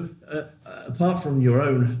 apart from your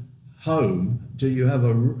own home, do you have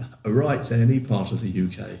a right to any part of the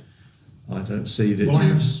UK? I don't see that. Well, I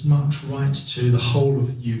have as much right to the whole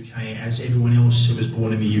of the UK as everyone else who was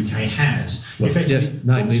born in the UK has. Well, yes,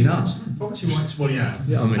 namely none. Property rights, well, yeah.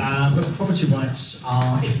 I mean, but property rights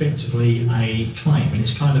are effectively a claim, and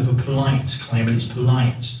it's kind of a polite claim, and it's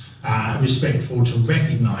polite, respectful to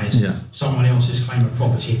recognise someone else's claim of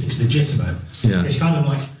property if it's legitimate. Yeah. It's kind of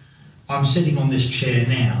like, I'm sitting on this chair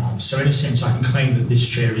now, so in a sense I can claim that this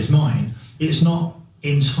chair is mine. It's not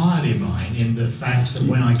entirely mine in the fact that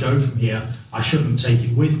when I go from here, I shouldn't take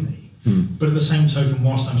it with me. But at the same token,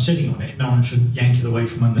 whilst I'm sitting on it, no one should yank it away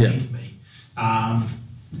from underneath me. Am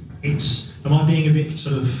I being a bit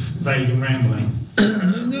sort of vague and rambling?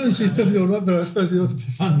 No, it's perfectly all right, but I suppose we ought to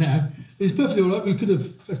press on now. It's perfectly all right, we could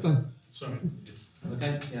have pressed on. Sorry.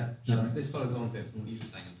 Okay, yeah. Sorry. This follows on a bit from what you were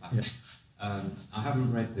saying, in fact. I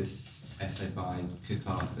haven't read this essay by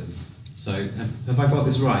Kukathas, so have I got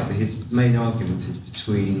this right, that his main argument is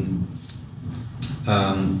between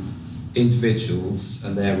individuals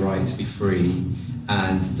and their right to be free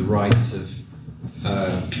and the rights of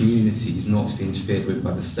communities not to be interfered with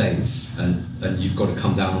by the state, and you've got to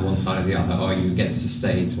come down on one side or the other. Are you against the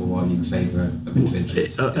state or are you in favour of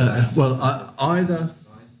individuals?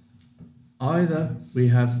 Either we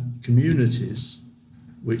have communities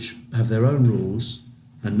which have their own rules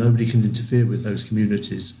and nobody can interfere with those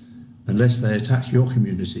communities unless they attack your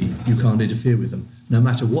community. You can't interfere with them, no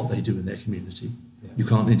matter what they do in their community. You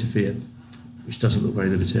can't interfere, which doesn't look very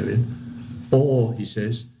libertarian. Or, he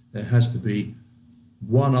says, there has to be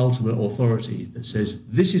one ultimate authority that says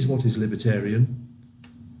this is what is libertarian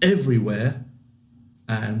everywhere,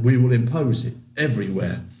 and we will impose it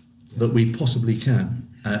everywhere that we possibly can.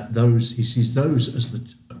 He sees those as the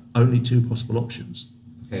only two possible options.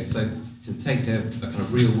 Okay, so to take a kind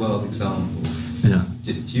of real-world example,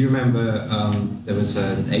 do you remember there was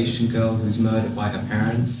an Asian girl who was murdered by her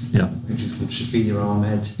parents? Yeah. I think she was called Shafia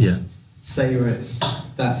Ahmed. Yeah. Say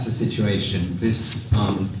that's the situation. This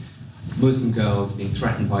Muslim girl is being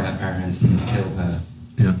threatened by her parents and kill her.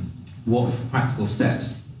 Yeah. What practical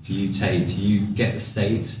steps do you take? Do you get the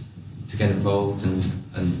state to get involved and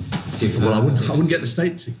give her... Well, I wouldn't get the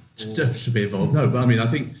state to be involved, no, but I mean, I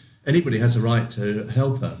think anybody has a right to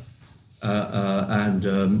help her. I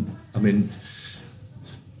mean,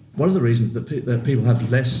 one of the reasons that people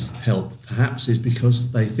have less help, perhaps, is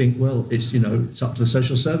because they think, well, it's up to the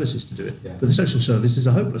social services to do it. Yeah. But the social services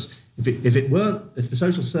are hopeless. If the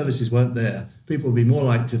social services weren't there, people would be more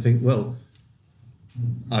likely to think, well,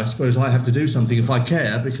 I suppose I have to do something if I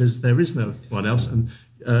care, because there is no one else, and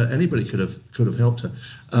anybody could have helped her.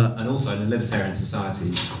 And also, in a libertarian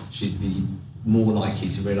society, she'd be more likely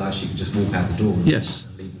to realise she could just walk out the door and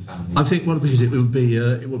leave the family. I think because it would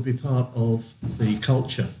be part of the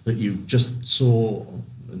culture that you just saw on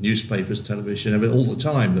the newspapers, television, all the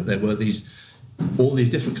time, that there were all these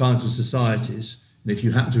different kinds of societies, and if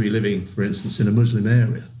you happen to be living, for instance, in a Muslim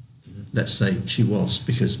area, let's say she was,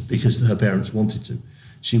 because her parents wanted to,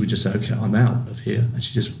 she would just say, okay, I'm out of here, and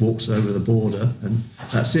she just walks over the border, and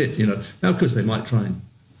that's it, you know. Now, of course, they might try and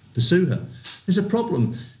pursue her. There's a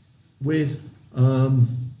problem with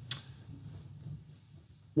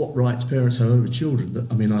what rights parents have over children that,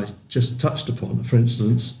 I mean, I just touched upon. For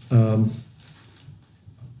instance,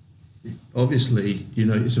 obviously, you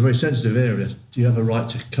know, it's a very sensitive area. Do you have a right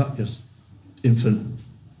to cut your infant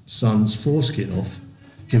son's foreskin off,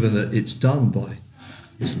 given that it's done by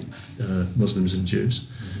Muslims and Jews?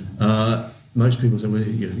 Most people say, well,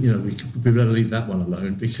 you know, we better leave that one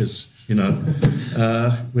alone, because, you know,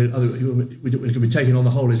 we're going to be taking on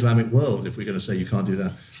the whole Islamic world if we're going to say you can't do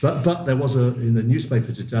that. But there was in the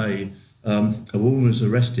newspaper today, a woman was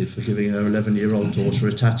arrested for giving her 11-year-old daughter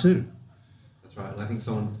a tattoo. That's right, and I think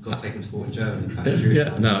someone got taken to court in Germany. In fact,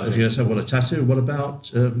 yeah. Now, if you say, well, a tattoo, what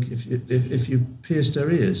about if you pierced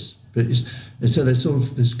her ears? But so there's sort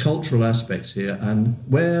of this cultural aspects here, and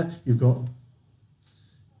where you've got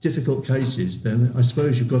difficult cases, then I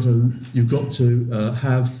suppose you've got to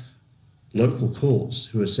have local courts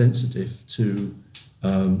who are sensitive to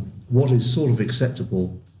what is sort of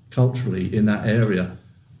acceptable culturally in that area,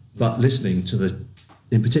 but listening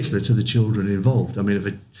in particular to the children involved. I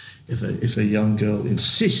mean, if a young girl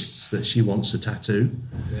insists that she wants a tattoo,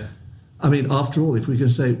 yeah. I mean, after all, if we can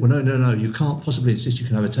say, well, no, you can't possibly insist you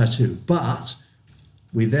can have a tattoo, but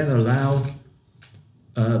we then allow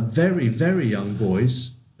very, very young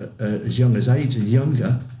boys, as young as 8 and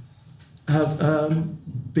younger,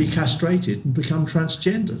 be castrated and become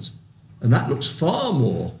transgendered. And that looks far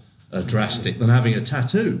more drastic than having a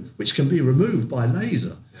tattoo, which can be removed by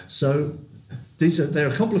laser. So there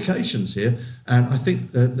are complications here, and I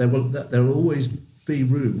think that there will always be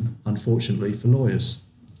room, unfortunately, for lawyers.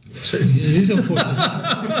 It is unfortunate.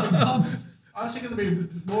 I was thinking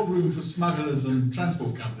there'd be more room for smugglers and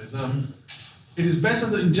transport companies. It is better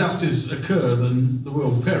that injustice occur than the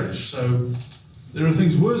world perish. So there are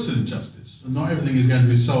things worse than injustice, and not everything is going to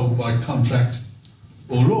be solved by contract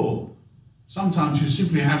or law. Sometimes you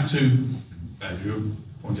simply have to, as you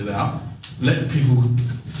pointed out, let people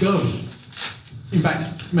go. In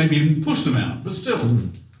fact, maybe even push them out, but still,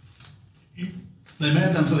 they may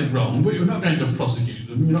have done something wrong, but you're not going to prosecute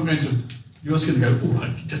them. You're just going to go, all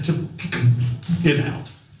right, just get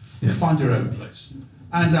out, find your own place.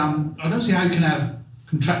 And I don't see how you can have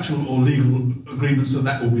contractual or legal agreements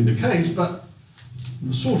that will be the case, but in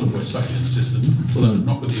the sort of Westphalian system, although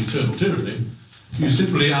not with the internal tyranny, you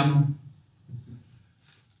simply,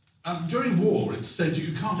 during war, it's said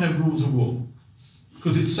you can't have rules of war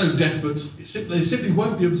because it's so desperate, they simply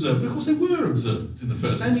won't be observed. But of course, they were observed in the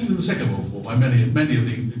First and even the Second World War by many of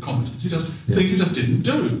the combatants. Things you just didn't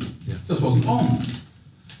do, just wasn't on.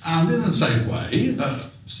 And in the same way,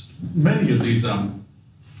 many of these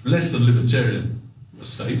less than libertarian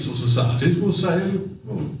states or societies will say,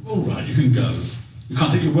 well, all right, you can go. You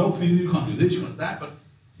can't take your wealth with you, you can't do this, you can't do that, but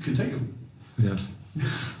you can take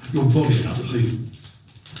your body out at least.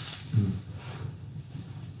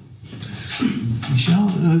 Michelle,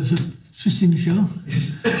 Sister Michelle?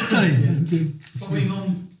 Sorry. Following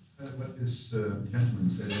on what this gentleman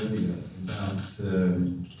said earlier about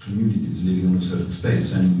communities living on a certain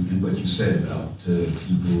space, and what you said about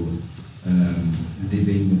people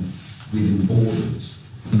living within borders.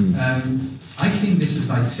 I think this is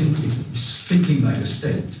like thinking like a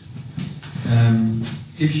state.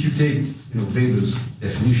 If you take Weber's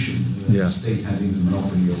definition, the state having the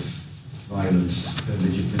monopoly of violence,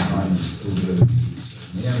 legitimate violence over an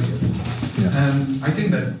area. I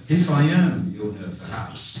think that if I am the owner of a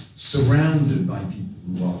house, surrounded by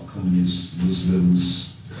people who are communists, Muslims,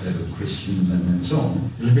 whatever, Christians, and so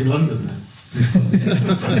on. You live in London now.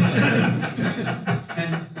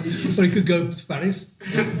 Or you could go to Paris.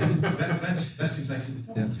 That's exactly the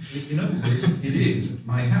point. In other words, it is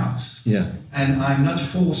my house. Yeah. And I'm not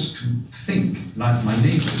forced to think like my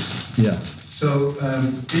neighbors. Yeah. So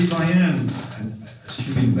if I am, and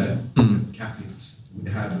assuming that Catholics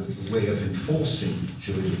would have a way of enforcing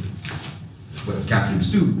what Catholics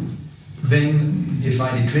do, then if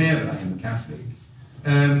I declare that I am a Catholic,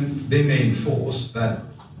 they may enforce that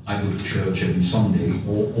I go to church every Sunday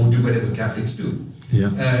or do whatever Catholics do.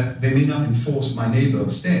 Yeah. They may not enforce my neighbor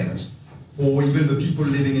upstairs or even the people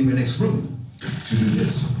living in the next room to do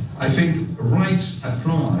this. I think rights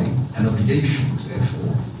apply, and obligations,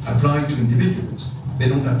 therefore, apply to individuals. They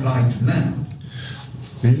don't apply to land.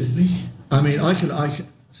 Really? I mean,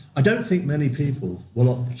 I don't think many people will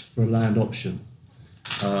opt for a land option.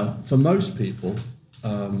 For most people,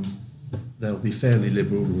 there'll be fairly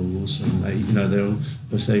liberal rules, and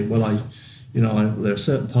they'll say, well, there are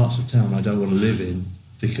certain parts of town I don't want to live in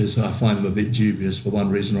because I find them a bit dubious for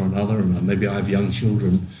one reason or another, and maybe I have young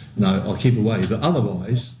children, and I'll keep away. But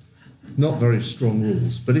otherwise, not very strong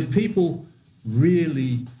rules. But if people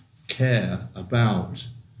really care about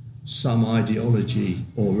some ideology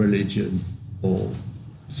or religion or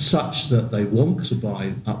such that they want to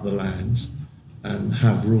buy up the land and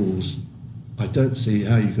have rules, I don't see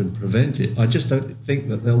how you can prevent it. I just don't think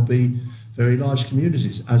that there'll be very large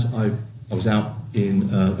communities. As I was out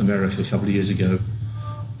in America a couple of years ago,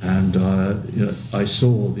 and I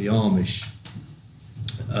saw the Amish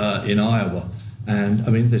in Iowa, and I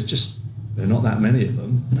mean, there are not that many of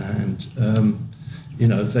them, and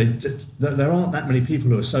there aren't that many people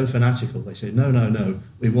who are so fanatical. They say, no,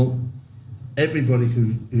 we want everybody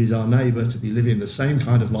who is our neighbour to be living the same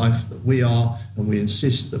kind of life that we are, and we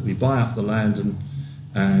insist that we buy up the land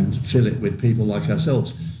and fill it with people like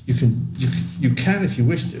ourselves. You can if you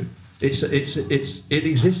wish to. It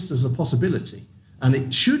exists as a possibility, and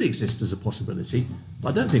it should exist as a possibility. But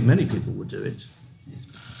I don't think many people would do it.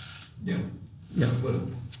 Yeah. Well,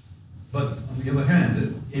 but on the other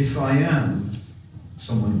hand, if I am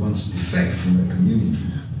someone who wants to defect from the community,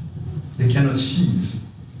 they cannot seize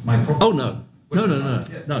my property. Oh no.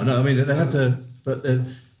 No. I mean, they have to, but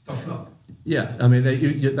tough luck. Yeah, I mean,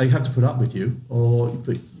 they have to put up with you or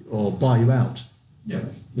buy you out.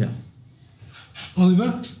 Yeah.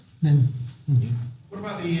 Oliver, then. What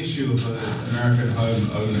about the issue of American home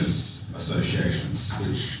owners associations,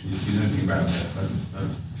 which, if you know anything about it,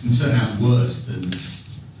 can turn out worse than the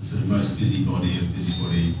sort of most busybody of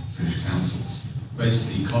busybody British councils?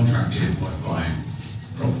 Basically contracted by buying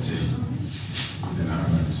property within our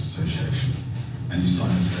owners association, and you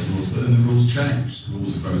sign up for their rules, but then the rules change. The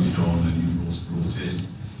rules are voted on, and new rules are brought in.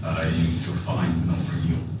 You're fined for not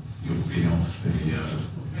bringing your bin off the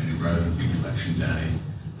road, big election day.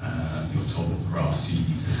 You're told what grass seed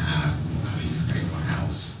you can have, what colour you can paint your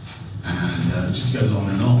house, and it just goes on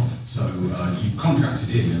and on. So you've contracted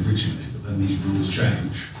in originally, but then these rules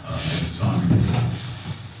change over time.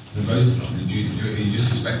 They're voted on, and you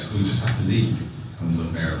just expect to just have to leave. It becomes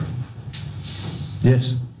unbearable.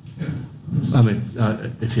 Yes. Yeah. I mean,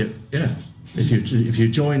 if you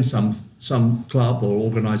join some club or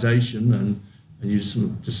organisation and you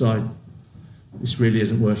decide this really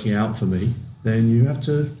isn't working out for me, then you have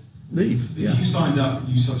to leave. If you signed up,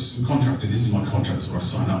 you sort of contracted, this is my contract, this is what I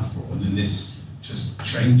signed up for, and then this just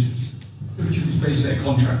changes. It's basically a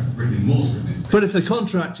contract written in Morse, isn't it? But if the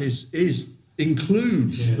contract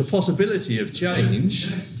includes the possibility of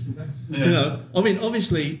change, I mean,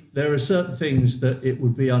 obviously there are certain things that it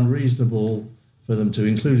would be unreasonable for them to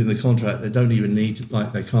include in the contract. They don't even need to,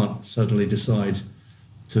 like, they can't suddenly decide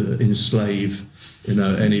to enslave,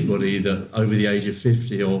 anybody that over the age of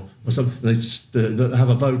 50 or something. They have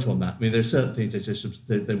a vote on that. I mean, there are certain things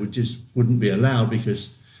they wouldn't be allowed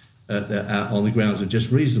because they're out on the grounds of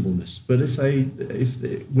just reasonableness. But if they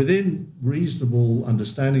within reasonable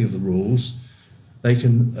understanding of the rules, they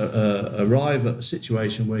can arrive at a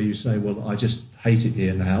situation where you say, well, I just hate it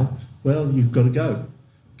here now. Well, you've got to go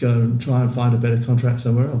and try and find a better contract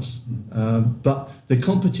somewhere else. But the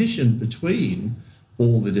competition between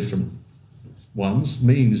all the different ones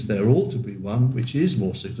means there ought to be one which is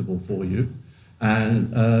more suitable for you.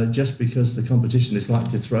 And just because the competition is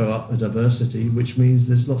likely to throw up a diversity, which means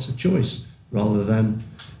there's lots of choice, rather than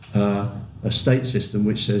a state system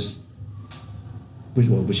which says,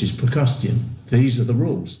 which is Procrustean. These are the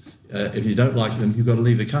rules. If you don't like them, you've got to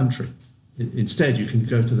leave the country. Instead, you can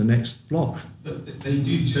go to the next block. But they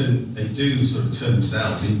do sort of turn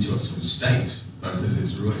themselves into a sort of state, because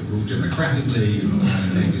it's ruled democratically, and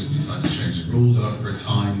the neighbours decide to change the rules after a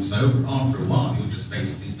time. So after a while, you're just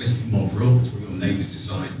basically mod rules, where your neighbours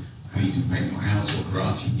decide how you can paint your house, what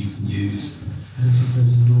grass you can use.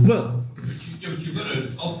 Well, but you've got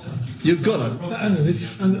to opt out. You've got to.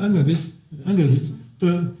 Hang on a bit.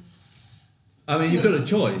 But I mean, you've got a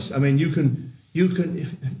choice. I mean, you can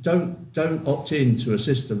don't opt into a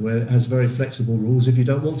system where it has very flexible rules if you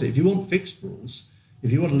don't want it. If you want fixed rules,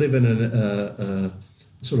 if you want to live in a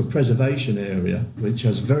sort of preservation area which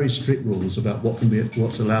has very strict rules about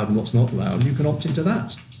what's allowed and what's not allowed, you can opt into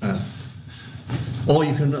that. Or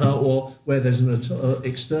you can, or where there's an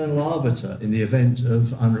external arbiter in the event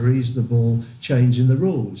of unreasonable change in the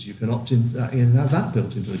rules, you can opt in and have that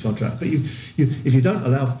built into the contract. But if you don't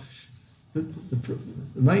allow, the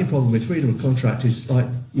main problem with freedom of contract is, like,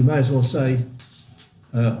 you may as well say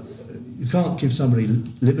you can't give somebody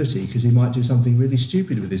liberty because he might do something really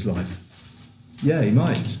stupid with his life. Yeah, he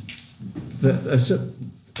might. It's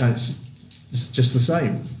just the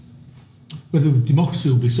same. Whether democracy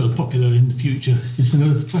will be so popular in the future is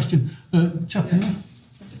another question. Chaplain, yeah.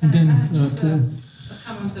 And then Paul. A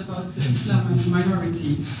comment about Islam and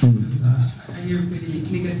minorities, because I hear really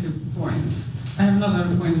negative points. I have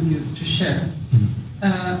another point of view to share.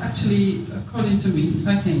 Actually, according to me,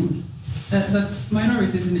 I think that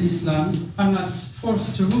minorities in Islam are not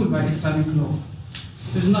forced to rule by Islamic law.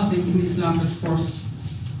 There's nothing in Islam that forces,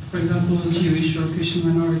 for example, a Jewish or Christian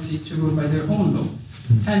minority to rule by their own law.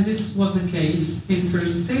 And this was the case in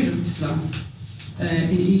first stage of Islam. In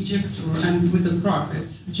Egypt and with the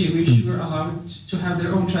prophets, Jewish were allowed to have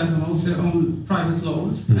their own tribunals, their own private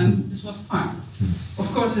laws, and this was fine.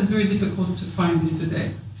 Of course, it's very difficult to find this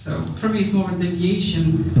today. So for me, it's more a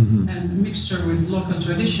deviation and a mixture with local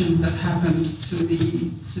traditions that happened to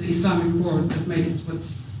the Islamic world that made it what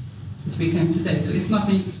it became today. So it's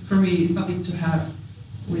nothing, for me, it's nothing to have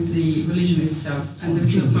with the religion itself, and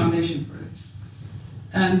there's no foundation for this.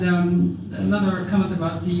 And another comment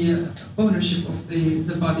about the ownership of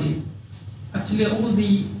the body. Actually, all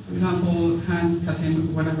the, for example, hand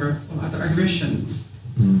cutting, whatever, or other aggressions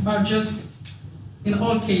are just, in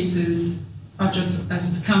all cases, are just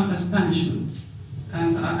count as punishment.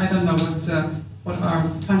 And I don't know what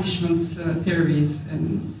are punishment theories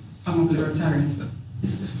among libertarians, but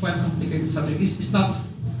it's quite a complicated subject. It's not,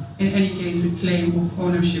 in any case, a claim of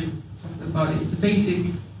ownership of the body. The basic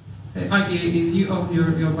idea is you own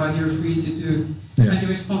your body, you're free to do, and you're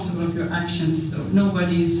responsible of your actions. So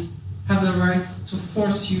nobody's have the right to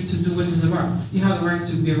force you to do what is right. You have the right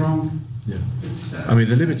to be wrong. Yeah. It's, I mean,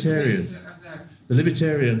 the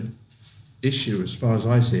libertarian issue, as far as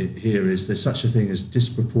I see it here, is there's such a thing as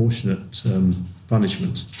disproportionate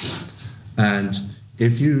punishment. And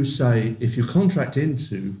if you contract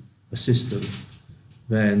into a system,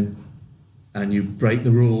 then, and you break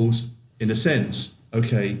the rules, in a sense,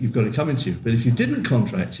 okay, you've got to come into it. But if you didn't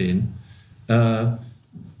contract in, I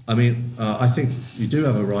think you do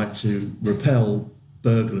have a right to repel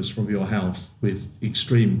burglars from your house with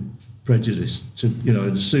extreme prejudice, and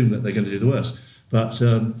assume that they're going to do the worst. But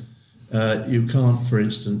you can't, for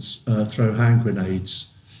instance, throw hand grenades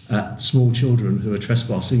at small children who are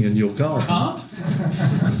trespassing in your garden. Can't?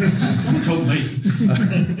 Told me.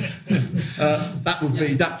 That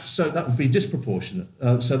would be disproportionate.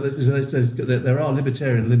 So there are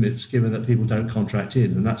libertarian limits given that people don't contract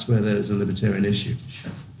in, and that's where there's a libertarian issue.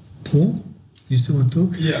 Paul, do you still want to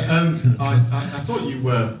talk? Yeah, I thought you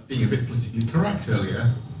were being a bit politically correct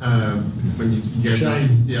earlier when you gave an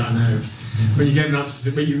answer. Yeah, I know. When you gave an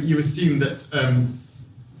answer, but you assumed that.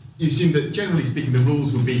 You assumed that, generally speaking, the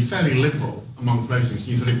rules would be fairly liberal among most things.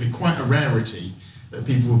 You thought it would be quite a rarity that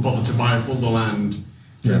people would bother to buy up all the land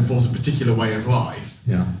to enforce a particular way of life.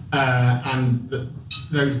 Yeah. And that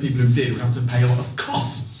those people who did would have to pay a lot of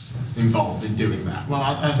costs involved in doing that. Well,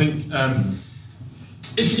 I think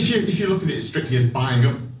if you look at it strictly as buying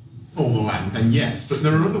up all the land, then yes. But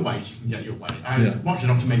there are other ways you can get your way. I watched a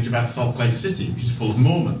documentary about Salt Lake City, which is full of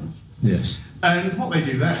Mormons. Yes. And what they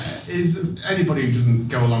do there is anybody who doesn't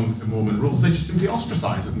go along with the Mormon rules, they just simply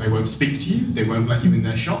ostracise them. They won't speak to you, they won't let you in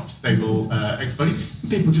their shops, they will expel you.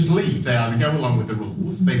 People just leave. They either go along with the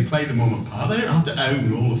rules, they play the Mormon part, they don't have to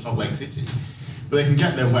own all of Salt Lake City, but they can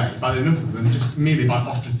get their way by enough of them, just merely by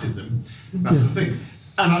ostracism, that sort of thing.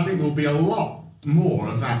 And I think there will be a lot more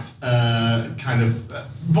of that kind of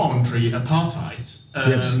voluntary apartheid.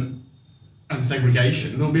 And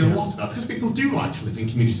segregation. There'll be a lot of that because people do like to live in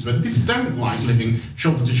communities, but people don't like living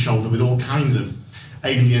shoulder to shoulder with all kinds of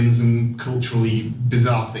aliens and culturally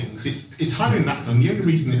bizarre things. It's highly unnatural, and the only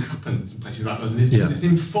reason it happens in places like that is because it's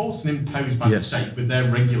enforced and imposed by the state with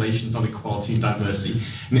their regulations on equality and diversity,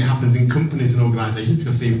 and it happens in companies and organisations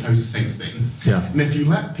because they impose the same thing. Yeah. And if you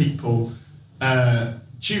let people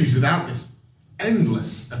choose without this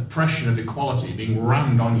endless oppression of equality being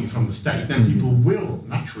rammed on you from the state, then people will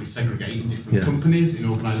naturally segregate in different companies, in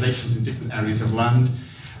organisations, in different areas of land,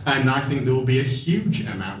 and I think there will be a huge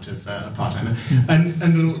amount of apartheid. And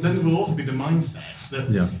then there will also be the mindset that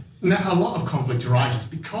a lot of conflict arises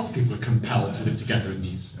because people are compelled to live together in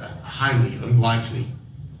these highly unlikely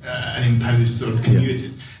and imposed sort of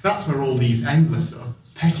communities. That's where all these endless sort of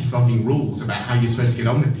pettifogging rules about how you're supposed to get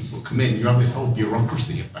on with people come in. You have this whole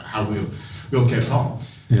bureaucracy about how we'll we all get on.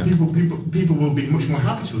 Yeah. People will be much more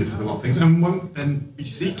happy to live with a lot of things and won't then be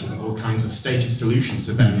seeking all kinds of status solutions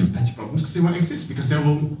to various petty problems because they won't exist, because they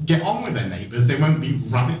will get on with their neighbours. They won't be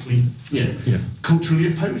radically, culturally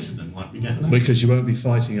opposed to them like we get now. Because you won't be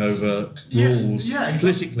fighting over rules exactly.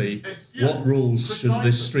 politically. What rules should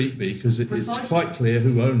this street be? Because it's quite clear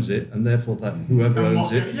who owns it, and therefore that whoever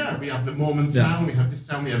owns it. Yeah, we have the Mormon town, we have this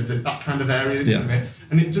town, we have that kind of areas,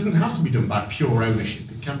 and it doesn't have to be done by pure ownership.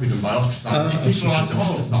 It can be done by ostricising. If people like to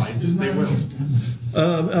ostracise, they will.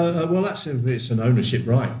 Well, it's an ownership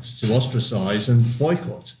right to ostracise and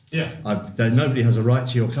boycott. Yeah. Nobody has a right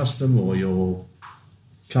to your custom or your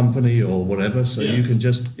company or whatever, so you can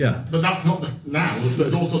just But that's not now.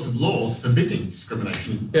 There's all sorts of laws forbidding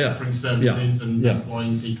discrimination, different services, and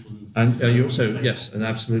employing people. And you also and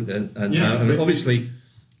absolutely, and I mean,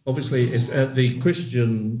 obviously, if at the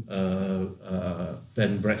Christian bed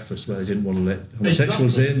and breakfast where they didn't want to let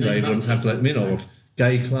homosexuals in, they wouldn't have to let them in, or a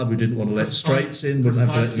gay club who didn't want to let straights in wouldn't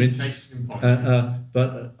have to let them in.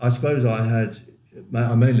 But I suppose I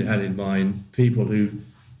mainly had in mind people who,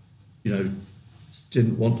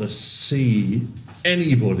 didn't want to see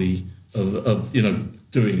anybody of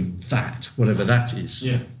doing that, whatever that is,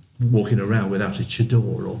 walking around without a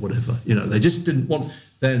chador or whatever. They just didn't want.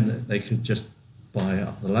 Then they could just buy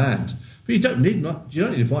up the land. But you don't need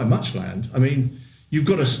to buy much land. I mean, you've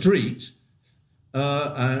got a street,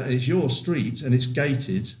 and it's your street, and it's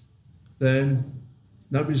gated. Then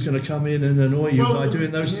nobody's going to come in and annoy you by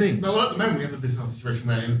doing those things. Well, at the moment we have the bizarre situation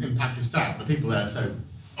where in Pakistan, the people there are so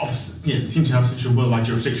opposite, seem to have such a worldwide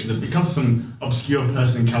jurisdiction that because some obscure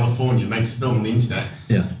person in California makes a film on the internet,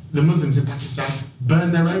 the Muslims in Pakistan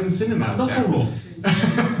burn their own cinemas down. Well,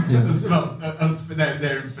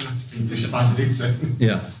 they're fanatically justified to do so.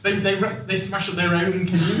 They smash up their own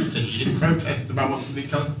community in protest about what's the I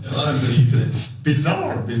don't believe it.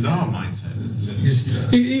 Bizarre mindset. Yes.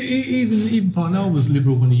 Even Parnell was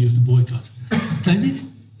liberal when he used the boycott. David?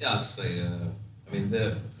 Yeah, I'd say. I mean,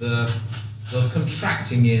 the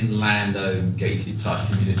contracting in land-owned, gated type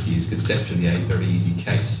community is conceptually a very easy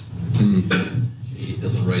case. It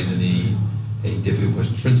doesn't raise any difficult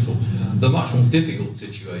question of principle. The much more difficult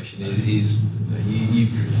situation is you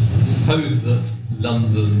suppose that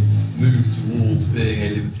London moved towards being a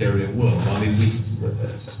libertarian world. I mean,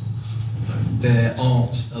 there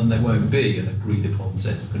aren't and there won't be an agreed upon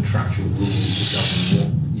set of contractual rules that govern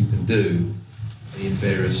what you can do in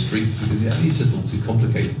various streets, because it's just all too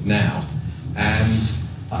complicated now. And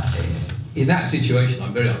in that situation,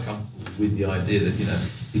 I'm very uncomfortable with the idea that,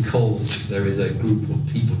 because there is a group of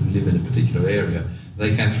people who live in a particular area,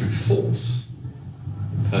 they can, through force,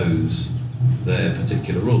 impose their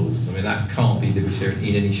particular rules. I mean, that can't be libertarian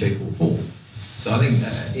in any shape or form. So I think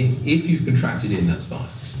if you've contracted in, that's fine.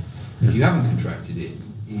 If you haven't contracted in,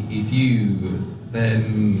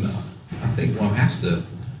 then I think one has to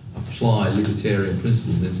apply libertarian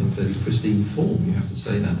principles in some fairly pristine form. You have to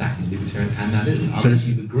say, no, that is libertarian and that isn't, unless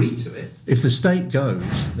you've agreed to it. If the state goes,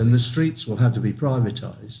 then the streets will have to be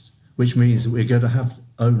privatised, which means that we're going to have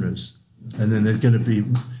owners, and then there's going to be,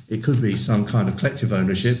 it could be some kind of collective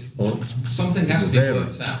ownership, or something has to be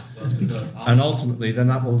worked out. And ultimately, then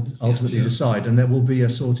that will decide, and there will be a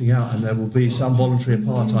sorting out, and there will be some voluntary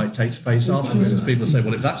apartheid takes place afterwards, as people say,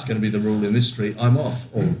 well, if that's going to be the rule in this street, I'm off,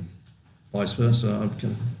 or vice versa, I'm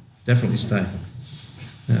going to definitely stay.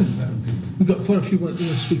 Yeah. We've got quite a few want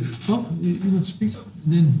to speak. Oh, you want to speak?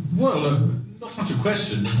 Then. Well, not so much a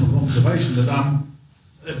question, it's an observation that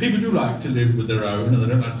people do like to live with their own, and they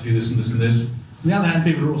don't like to see this and this and this. On the other hand,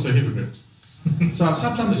 people are also hypocrites. So I've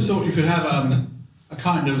sometimes thought you could have a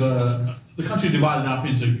kind of the country divided up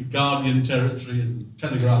into Guardian territory and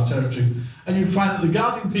Telegraph territory, and you'd find that the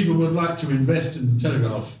Guardian people would like to invest in the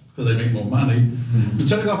Telegraph because they make more money. The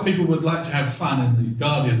Telegraph people would like to have fun in the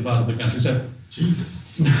Guardian part of the country. So, Jesus.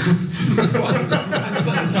 At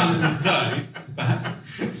certain times of the day, perhaps.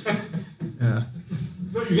 Yeah.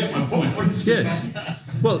 But you get my point. Yes.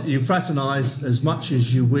 Well, you fraternise as much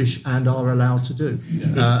as you wish and are allowed to do.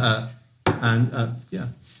 Yeah. Yeah.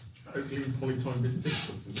 Totally polytone business.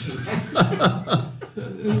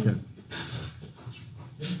 Okay.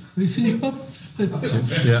 Have you finished, Bob? Yeah.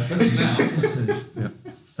 Yeah.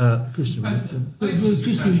 Christian.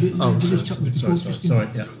 Christian. Sorry.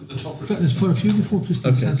 Yeah. There's quite a few before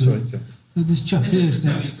Christian. Okay. Sorry. This chap here is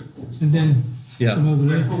next, and then some over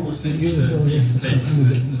there.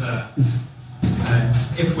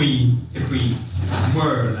 If we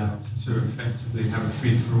were allowed to effectively have a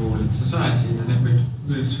free for all in society, then it would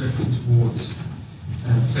move swiftly towards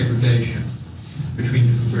segregation between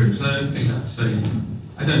different groups. I don't think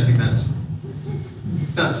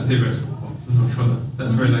that's a theoretical I'm not sure that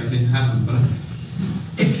that's very likely to happen, but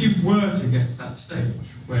if you were to get to that stage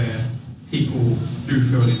where people do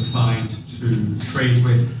feel inclined to trade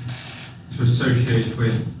with, to associate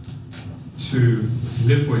with, to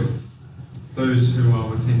live with those who are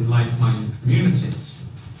within like-minded communities,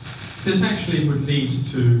 this actually would lead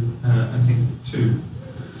to, I think, two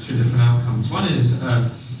different outcomes. One is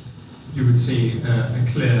you would see a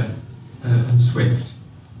clear and swift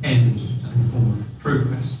end to any form of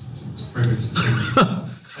progress.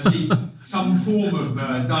 At least some form of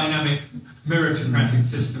dynamic meritocratic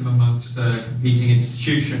system amongst competing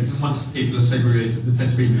institutions, and once people are segregated, they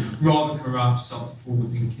tend to be rather corrupt, start to fall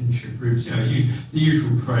within kinship groups. You know, the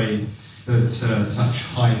usual prey that such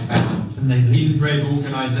hidebound, inbred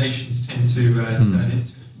organisations tend to turn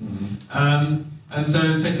into. And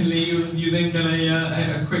so, secondly, you then get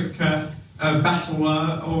a quick battle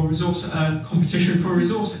or resource competition for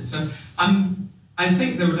resources. So, I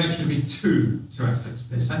think there would actually be two aspects of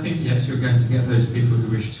this. I think, yes, you're going to get those people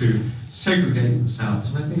who wish to segregate themselves,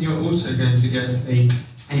 and I think you're also going to get a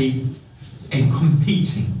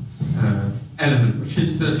competing element, which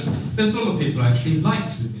is that there's a lot of people who actually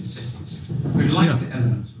like to live in cities, who like the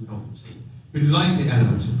element of novelty, who like the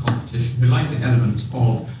element of competition, who like the element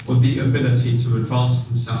of the ability to advance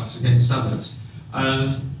themselves against others.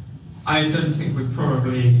 And I don't think we've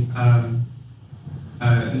probably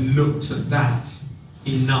looked at that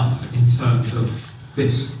enough in terms of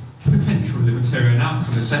this potential libertarian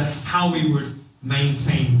outcome, as to how we would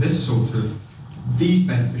maintain these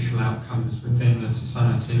beneficial outcomes within a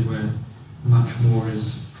society where much more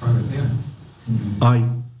is privately owned. I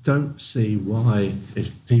don't see why,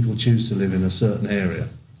 if people choose to live in a certain area,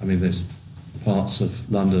 I mean, there's parts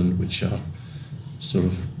of London which are sort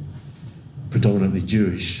of predominantly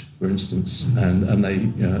Jewish, for instance,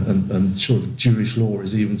 and sort of Jewish law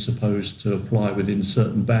is even supposed to apply within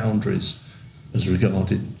certain boundaries as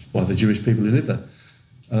regarded by the Jewish people who live there.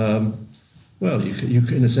 Well, you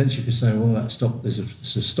in a sense you could say, well, there's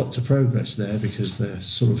a stop to progress there because they're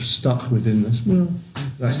sort of stuck within this. Well,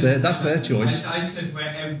 that's their choice. I said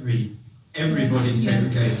where everybody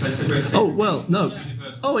segregates. I said where segregates. Oh well, no.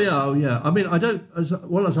 Oh yeah. I mean, I don't.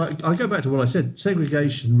 I go back to what I said.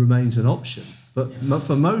 Segregation remains an option, but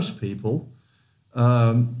for most people,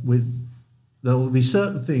 there will be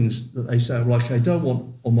certain things that they say, like, I don't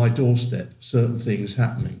want on my doorstep certain things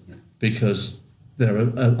happening because they're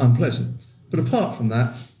unpleasant. But apart from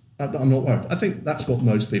that, I'm not worried. I think that's what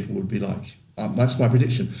most people would be like. That's my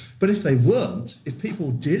prediction. But if they weren't, if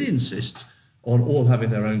people did insist on all having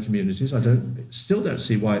their own communities, still don't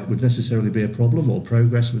see why it would necessarily be a problem or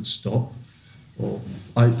progress would stop.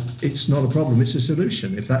 It's not a problem, it's a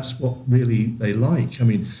solution, if that's what really they like. I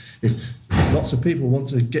mean, if lots of people want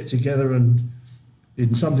to get together and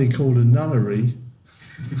in something called a nunnery,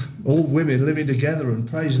 all women living together and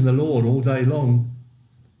praising the Lord all day long,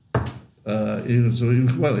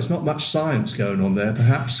 well, there's not much science going on there,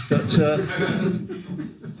 perhaps, but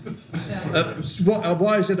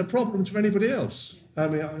why is it a problem for anybody else? I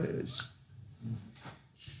mean, it's...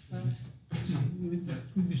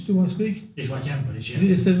 You still want to speak? If I can, please,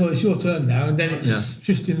 yeah. Well, it's your turn now, and then it's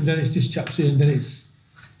Tristan, and then it's just Chapsy, and then it's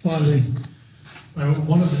finally... Well,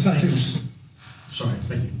 one of the things... Sorry,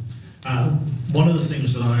 thank you. One of the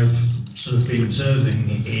things that I've sort of been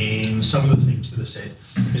observing in some of the things that are said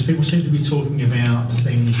is people seem to be talking about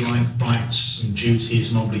things like rights and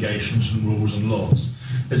duties and obligations and rules and laws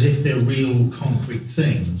as if they're real concrete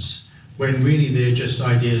things, when really they're just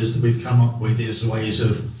ideas that we've come up with as ways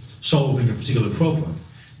of solving a particular problem,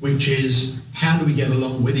 which is how do we get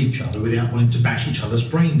along with each other without wanting to bash each other's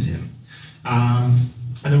brains in. And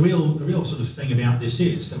the real sort of thing about this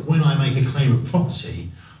is that when I make a claim of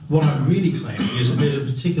property, what I'm really claiming is that there's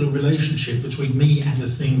a particular relationship between me and the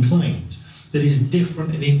thing claimed that is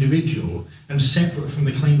different and individual and separate from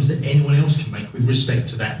the claims that anyone else can make with respect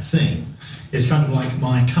to that thing. It's kind of like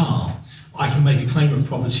my car. I can make a claim of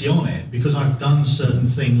property on it because I've done certain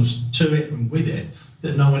things to it and with it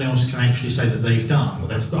that no one else can actually say that they've done,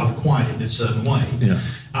 or I've acquired it in a certain way. Yeah.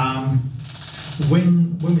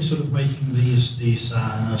 When we're sort of making these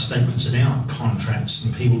statements about contracts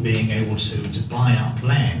and people being able to buy up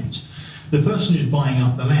land, the person who's buying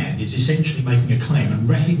up the land is essentially making a claim, and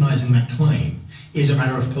recognising that claim is a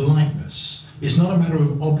matter of politeness. It's not a matter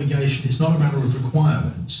of obligation, it's not a matter of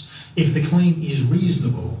requirements. If the claim is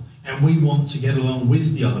reasonable and we want to get along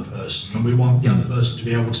with the other person and we want the other person to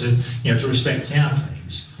be able to, to respect our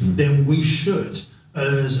claims, then we should,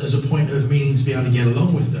 as a point of meaning to be able to get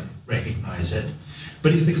along with them, recognise it.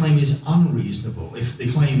 But if the claim is unreasonable, if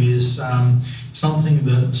the claim is something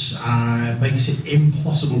that makes it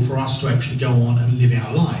impossible for us to actually go on and live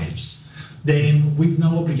our lives, then we've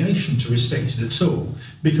no obligation to respect it at all.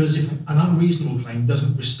 Because if an unreasonable claim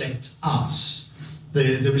doesn't respect us,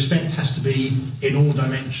 the respect has to be in all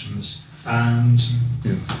dimensions. And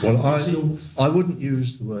well, I wouldn't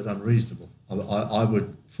use the word unreasonable. I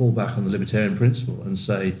would fall back on the libertarian principle and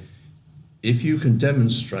say, if you can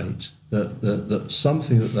demonstrate that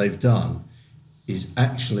something that they've done is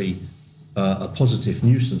actually a positive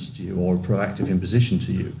nuisance to you or a proactive imposition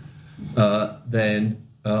to you, then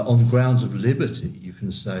on grounds of liberty you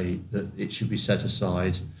can say that it should be set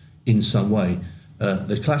aside in some way.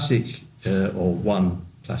 The classic, or one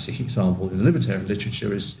classic example in the libertarian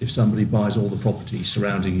literature is if somebody buys all the property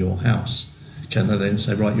surrounding your house, can they then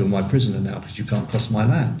say, right, you're my prisoner now because you can't cross my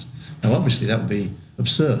land? Now, obviously, that would be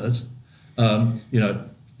absurd.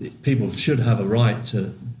 People should have a right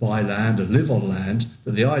to buy land and live on land,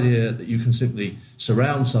 but the idea that you can simply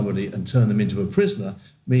surround somebody and turn them into a prisoner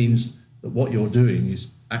means that what you're doing is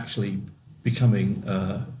actually becoming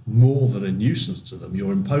more than a nuisance to them.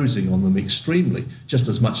 You're imposing on them extremely, just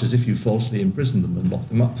as much as if you falsely imprisoned them and locked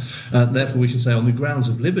them up. Therefore, we can say on the grounds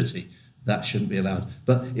of liberty, that shouldn't be allowed.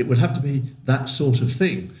 But it would have to be that sort of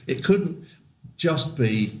thing. It couldn't just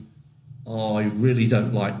be, oh, I really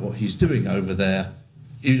don't like what he's doing over there.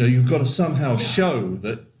 You've got to somehow show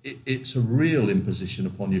that it's a real imposition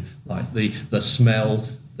upon you, like the smell,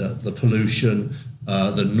 the pollution,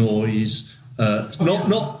 the noise.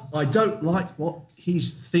 Not I don't like what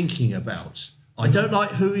he's thinking about. I don't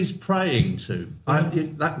like who he's praying to.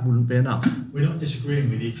 That wouldn't be enough. We're not disagreeing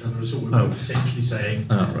with each other at all. We're both essentially saying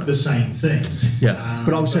the same thing. Yeah,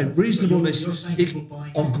 but I was saying reasonableness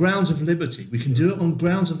on grounds of liberty. We can do it on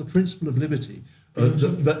grounds of the principle of liberty, but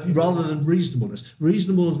rather than reasonableness.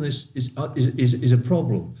 Reasonableness is a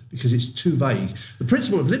problem because it's too vague. The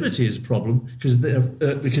principle of liberty is a problem because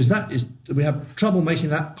we have trouble making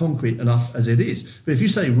that concrete enough as it is. But if you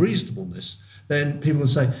say reasonableness, then people will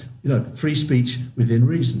say, free speech within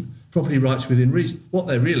reason, property rights within reason. What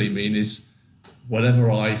they really mean is whatever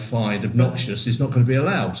I find obnoxious is not going to be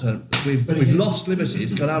allowed. We've lost liberty.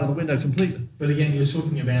 It's gone out of the window completely. But again, you're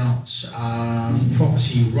talking about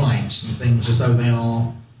property rights and things as though they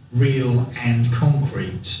are real and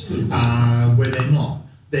concrete, where they're not.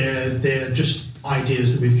 They're just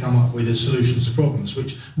ideas that we've come up with as solutions to problems,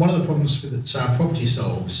 which one of the problems that property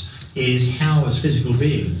solves is how, as physical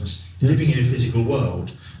beings, living in a physical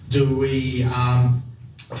world, do we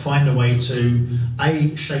find a way to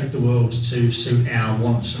A, shape the world to suit our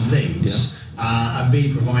wants and needs, and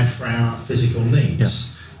B, provide for our physical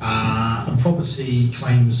needs. And property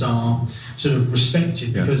claims are sort of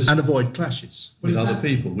respected because... And avoid clashes with other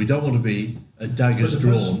people. We don't want to be daggers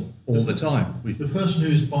drawn all the time. The person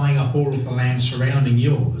who's buying up all of the land surrounding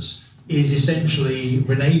yours is essentially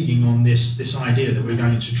reneging on this idea that we're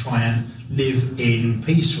going to try and live in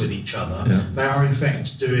peace with each other. They are in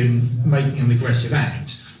fact making an aggressive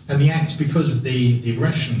act, and the act, because of the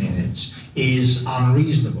aggression in it, is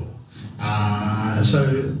unreasonable.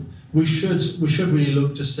 So we should really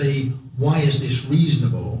look to see, why is this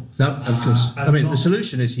reasonable? No, of course. The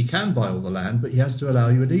solution is he can buy all the land, but he has to allow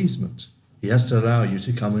you an easement. He has to allow you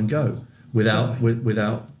to come and go without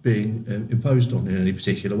being imposed on in any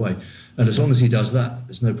particular way. And as long as he does that,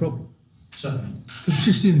 there's no problem. Certainly.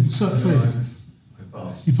 Christian, sorry.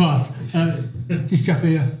 You pass. This chap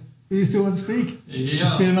here, do you still want to speak?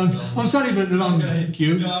 Yeah. I'm sorry about the long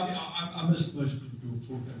queue. No, I missed most of your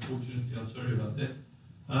talk, unfortunately. I'm sorry about that.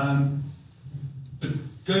 But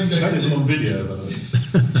going back to on video, by the way.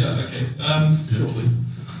 Yeah, okay. Shortly.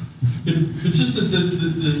 But just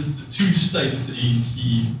the two states that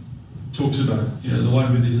he talks about, the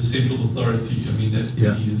one where there's a central authority, that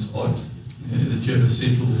is odd. That you have a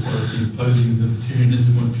central authority imposing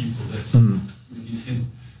libertarianism on people. That's really intense.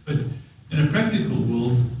 But in a practical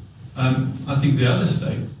world, I think the other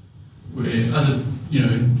state, where you can have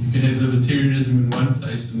libertarianism in one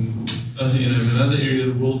place and another area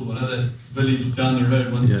of the world or another village down the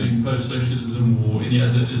road wants to impose socialism or any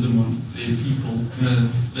other ism on their people.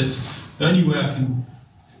 That's the only way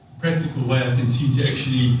practical way I can see to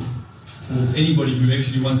actually, for anybody who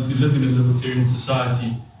actually wants to live in a libertarian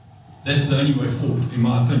society, that's the only way forward, in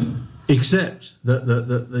my opinion. Except that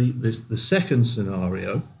the second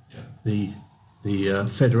scenario, the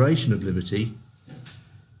Federation of Liberty,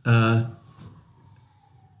 there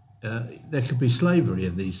could be slavery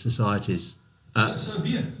in these societies. So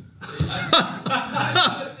be it.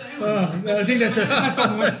 I think that's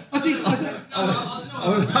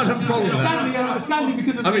sadly,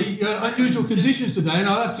 because of the unusual conditions today, and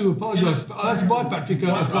I'll have to apologise, but I'll have to buy Patrick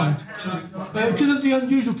a pint. Because of the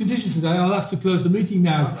unusual conditions today, I'll have to close the meeting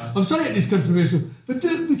now. I'm sorry it's controversial, but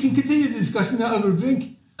we can continue the discussion now over a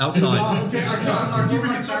drink. Outside. I'll give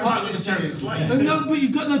you a time libertarian slave. No, but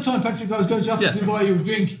you've got no time, Patrick. I was going to ask you to buy you a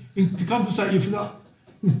drink to compensate you for that.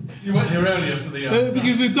 You weren't here earlier for the.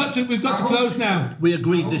 Because we've got to close now. We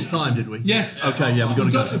agreed this time, did we? Yes. Okay. Yeah,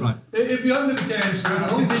 we've got to go. Right. It'll be on the weekends.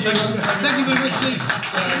 Thank you very much,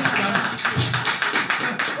 Steve.